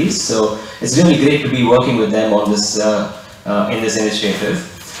countries. So it's really great to be working with them on this in this initiative.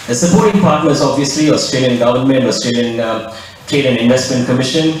 The supporting partners, obviously, Australian government, Australian Trade and Investment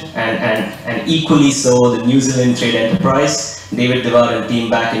Commission, and equally so the New Zealand Trade Enterprise. David Devar and team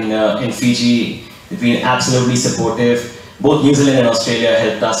back in Fiji have been absolutely supportive. both New Zealand and Australia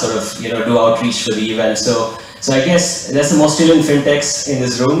helped us sort of, do outreach for the event. So I guess there's some Australian fintechs in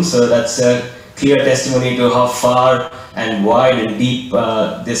this room, so that's a clear testimony to how far and wide and deep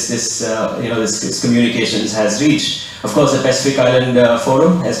this communications has reached. Of course, the Pacific Island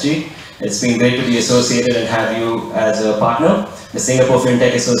Forum, SG, it's been great to be associated and have you as a partner. The Singapore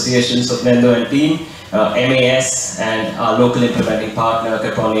FinTech Association, Sopnendu and team, MAS, and our local implementing partner,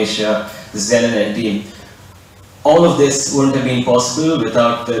 Capon Asia, Zelen and team. All of this wouldn't have been possible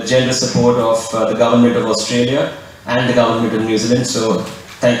without the generous support of the Government of Australia and the Government of New Zealand. So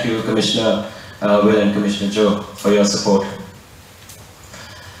thank you, Commissioner Will and Commissioner Joe, for your support.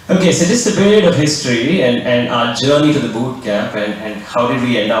 Okay, so just a bit of history and our journey to the bootcamp and how did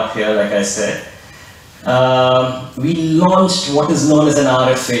we end up here, like I said. We launched what is known as an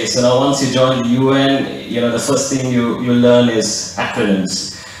RFA. So now once you join the UN, the first thing you learn is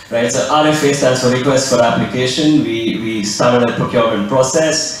acronyms. Right, so RFA stands for Request for Application. We started a procurement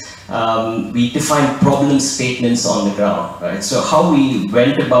process. We defined problem statements on the ground. Right, so how we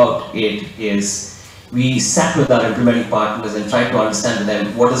went about it is we sat with our implementing partners and tried to understand to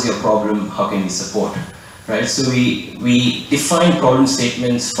them what is your problem, how can we support. Right, so we defined problem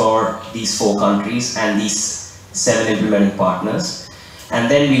statements for these 4 countries and these 7 implementing partners. And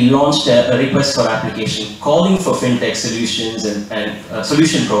then we launched a request for application calling for fintech solutions and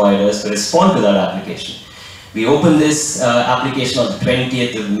solution providers to respond to that application. We opened this application on the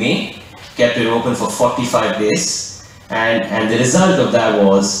 20th of May, kept it open for 45 days, and the result of that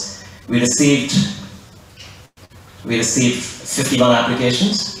was we received 51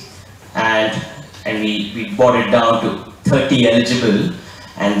 applications, and we brought it down to 30 eligible,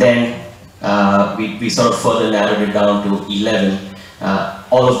 and then we sort of further narrowed it down to 11.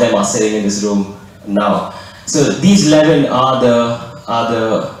 All of them are sitting in this room now. So these 11 are the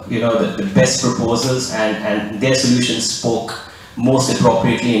best proposals, and their solutions spoke most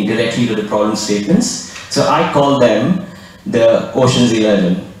appropriately and directly to the problem statements. So I call them the Ocean's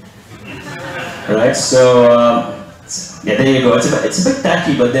 11. Right? So yeah, there you go. It's a bit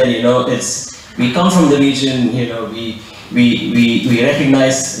tacky, but then we come from the region. We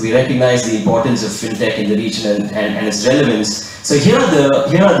recognize the importance of fintech in the region and its relevance. So here are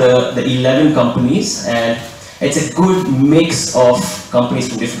the 11 companies, and it's a good mix of companies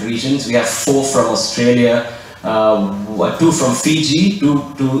from different regions. We have 4 from Australia, 2 from Fiji, two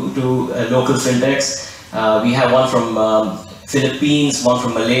local fintechs. We have 1 from Philippines, 1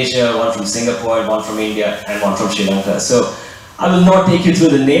 from Malaysia, 1 from Singapore, and 1 from India, and 1 from Sri Lanka. So I will not take you through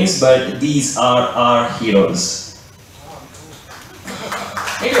the names, but these are our heroes.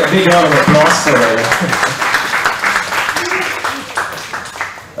 Maybe a big round of applause for them.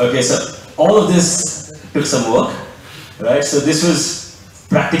 Okay, so all of this took some work, right? So this was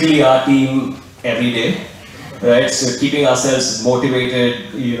practically our team every day, right? So keeping ourselves motivated,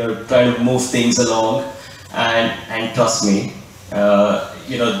 trying to move things along, and trust me,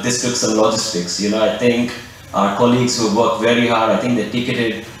 this took some logistics. I think our colleagues who worked very hard, I think they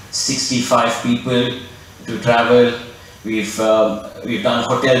ticketed 65 people to travel. We've done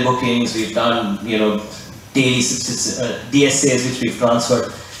hotel bookings, we've done daily DSAs which we've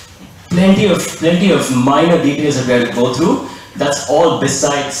transferred. Plenty of minor details that we had to go through. That's all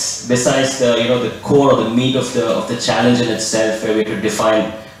besides the core or the meat of the challenge in itself, where we could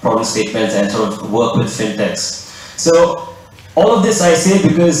define problem statements and sort of work with fintechs. So all of this I say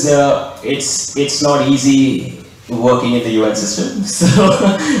because it's not easy working in the UN system.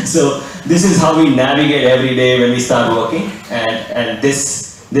 So this is how we navigate every day when we start working. And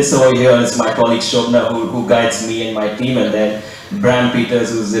this over here is my colleague Shobna who guides me and my team, and then Bram Peters,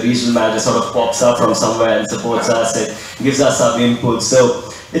 who's the regional manager, sort of pops up from somewhere and supports us and gives us some input. So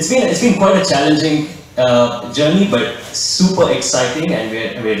it's been quite a challenging journey, but super exciting, and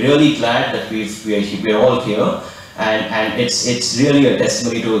we're really glad that we're all here, and it's really a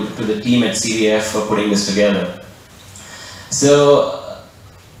testimony to the team at CDF for putting this together. So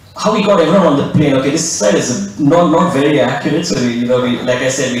how we got everyone on the plane? Okay, this slide is not very accurate. So we like I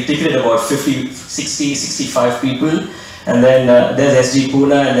said, we ticketed about 50, 60, 65 people. And then there's SG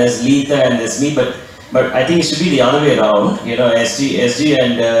Puna, and there's Leetha, and there's me, but I think it should be the other way around. SG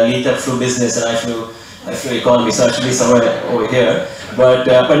and Leetha flew business, and I flew economy, so I should be somewhere over here. But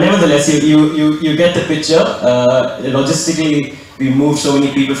nevertheless, you get the picture. Logistically, we moved so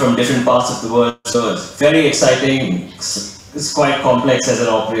many people from different parts of the world, so it's very exciting. It's quite complex as an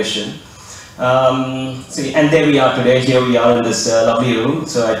operation. And there we are today. Here we are in this lovely room.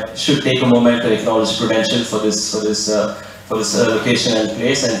 So I should take a moment to acknowledge Prudential for this location and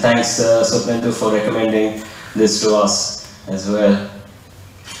place. And thanks Sopnendu for recommending this to us as well.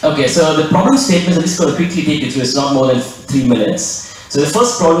 Okay, so the problem statements, I'm just going to quickly take you through, it's not more than 3 minutes. So the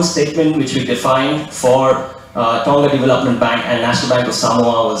first problem statement which we defined for Tonga Development Bank and National Bank of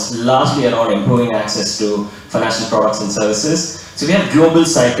Samoa was largely around improving access to financial products and services. So we have Global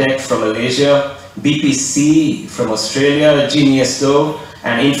SciTech from Malaysia, BPC from Australia, Geniusto,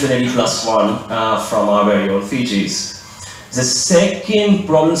 and Infinity Plus One from our very own Fijis. The second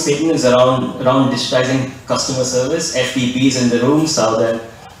problem statement is around digitizing customer service. FDB is in the room, Southern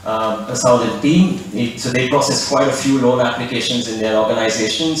team. So they process quite a few loan applications in their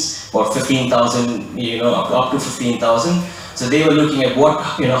organizations, about 15,000, up to 15,000. So they were looking at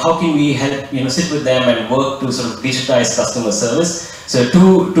how can we help, sit with them and work to sort of digitize customer service. So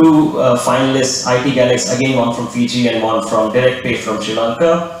two finalists, IT Galaxy, again one from Fiji and one from DirectPay from Sri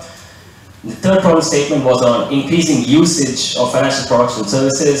Lanka. The third problem statement was on increasing usage of financial products and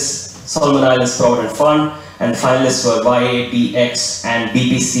services, Solomon Islands Provident Fund, and the finalists were YAPX and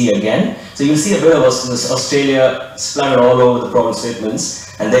BPC again. So you'll see a bit of Australia splattered all over the problem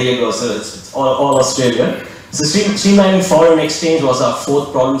statements, and there you go, so it's all Australia. So streamlining foreign exchange was our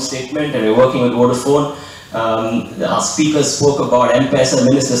fourth problem statement, and we're working with Vodafone. Our speakers spoke about M-Pesa,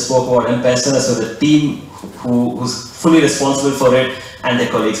 Minister spoke about M-Pesa, so the team who's fully responsible for it, and their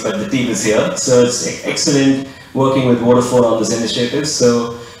colleagues, but the team is here. So it's excellent working with Vodafone on this initiative.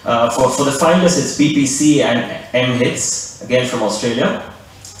 So for the finalists, it's BPC and M-Hits, again from Australia.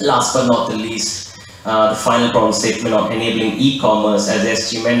 Last but not the least, the final problem statement on enabling e-commerce, as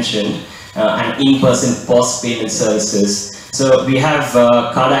SG mentioned, and in-person POS payment services. So we have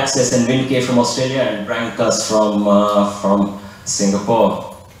Card Access and WinK from Australia and Brankas from Singapore.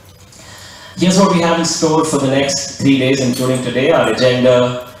 Here's what we have in store for the next 3 days, including today. Our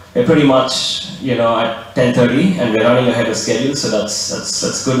agenda, we're pretty much, at 10:30, and we're running ahead of schedule, so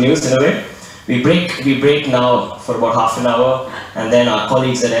that's good news in a way. We break now for about half an hour, and then our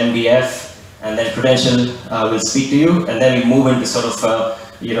colleagues at MDF and then Prudential will speak to you, and then we move into sort of,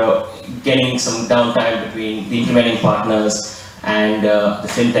 getting some downtime between the implementing partners and the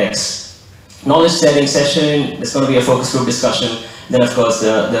fintechs. Knowledge sharing session, there's going to be a focus group discussion. Then of course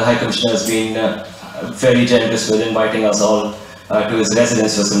the High Commissioner has been very generous with inviting us all to his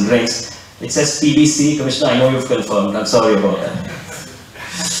residence for some drinks. It says TBC, Commissioner, I know you've confirmed, I'm sorry about that.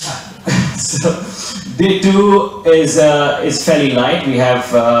 So, day 2 is fairly light. We have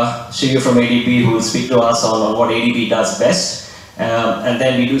Shiyu from ADB who will speak to us on what ADB does best. And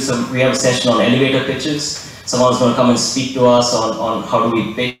then we have a session on elevator pitches. Someone's going to come and speak to us on how do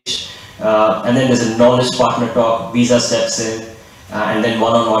we pitch. And then there's a knowledge partner talk, Visa steps in, and then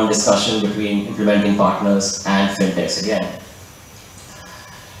one-on-one discussion between implementing partners and fintechs again.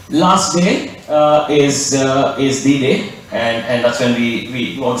 Last day is the day, and that's when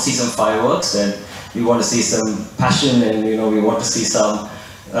we want to see some fireworks, and we want to see some passion, and we want to see some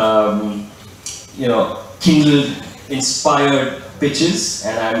kindled, inspired pitches,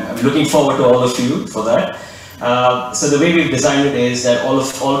 and I'm looking forward to all of you for that. So the way we've designed it is that all the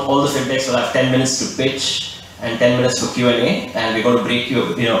fintechs will have 10 minutes to pitch and 10 minutes for Q&A, and we're going to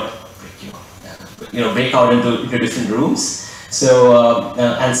break out into different rooms. So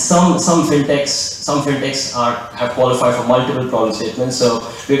and some fintechs have qualified for multiple problem statements. So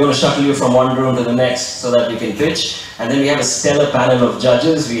we're going to shuttle you from one room to the next so that you can pitch. And then we have a stellar panel of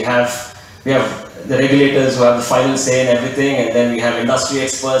judges. We have the regulators who have the final say in everything, and then we have industry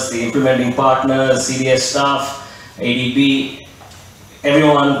experts, the implementing partners, CDS staff, ADB,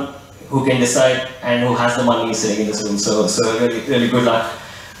 everyone who can decide and who has the money sitting in this room. So really good luck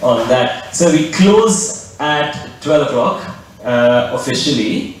on that. So we close at 12 o'clock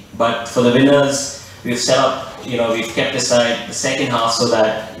officially, but for the winners, we've set up, we've kept aside the second half so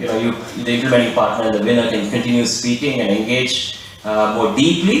that, the implementing partner and the winner can continue speaking and engage more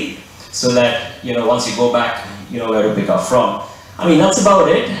deeply, so that, once you go back, where to pick up from. I mean, that's about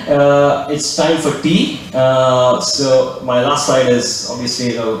it. It's time for tea. So my last slide is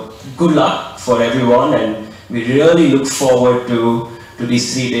obviously, good luck for everyone, and we really look forward to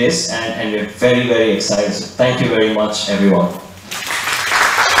these 3 days, and we're very, very excited. So thank you very much, everyone.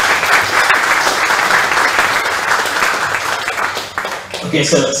 Okay,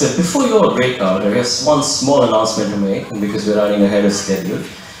 so before your breakout, there is one small announcement to make, because we're running ahead of schedule.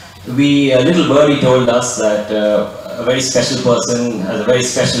 A little birdie told us that a very special person has a very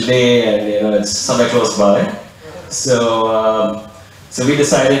special day, and it's somewhere close by. So we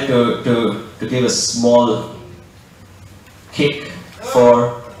decided to give a small cake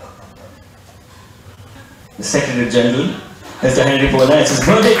for the Secretary General, Mr. Henry Puna. It's his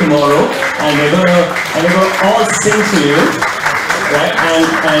birthday tomorrow, and we're gonna all sing for you, right?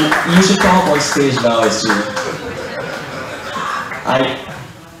 And you should come up on stage now, SG.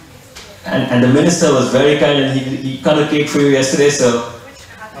 And the minister was very kind, and he cut a cake for you yesterday, so...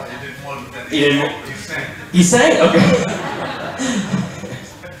 He didn't more. He sang? Okay.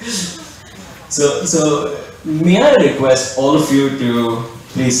 So may I request all of you to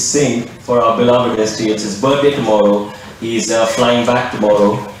please sing for our beloved ST. It's his birthday tomorrow. He's flying back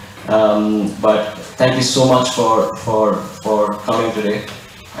tomorrow. But thank you so much for coming today.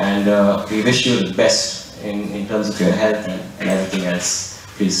 And we wish you the best in terms of your health and everything else.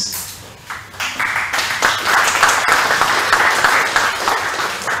 Please.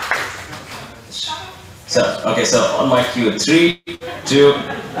 So on my cue, 3, 2,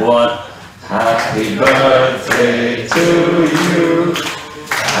 1. Happy birthday to you.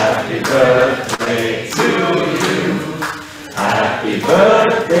 Happy birthday to you. Happy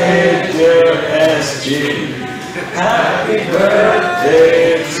birthday, dear SG. Happy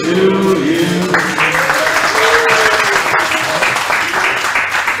birthday to you.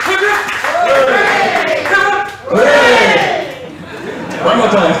 Hooray! One more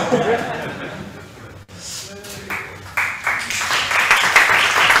time.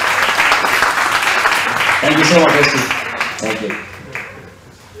 Thank you so much, SG. Thank you.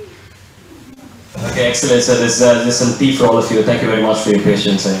 Okay, excellent. So there's some tea for all of you. Thank you very much for your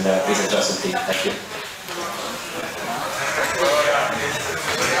patience, and please enjoy some tea. Thank you.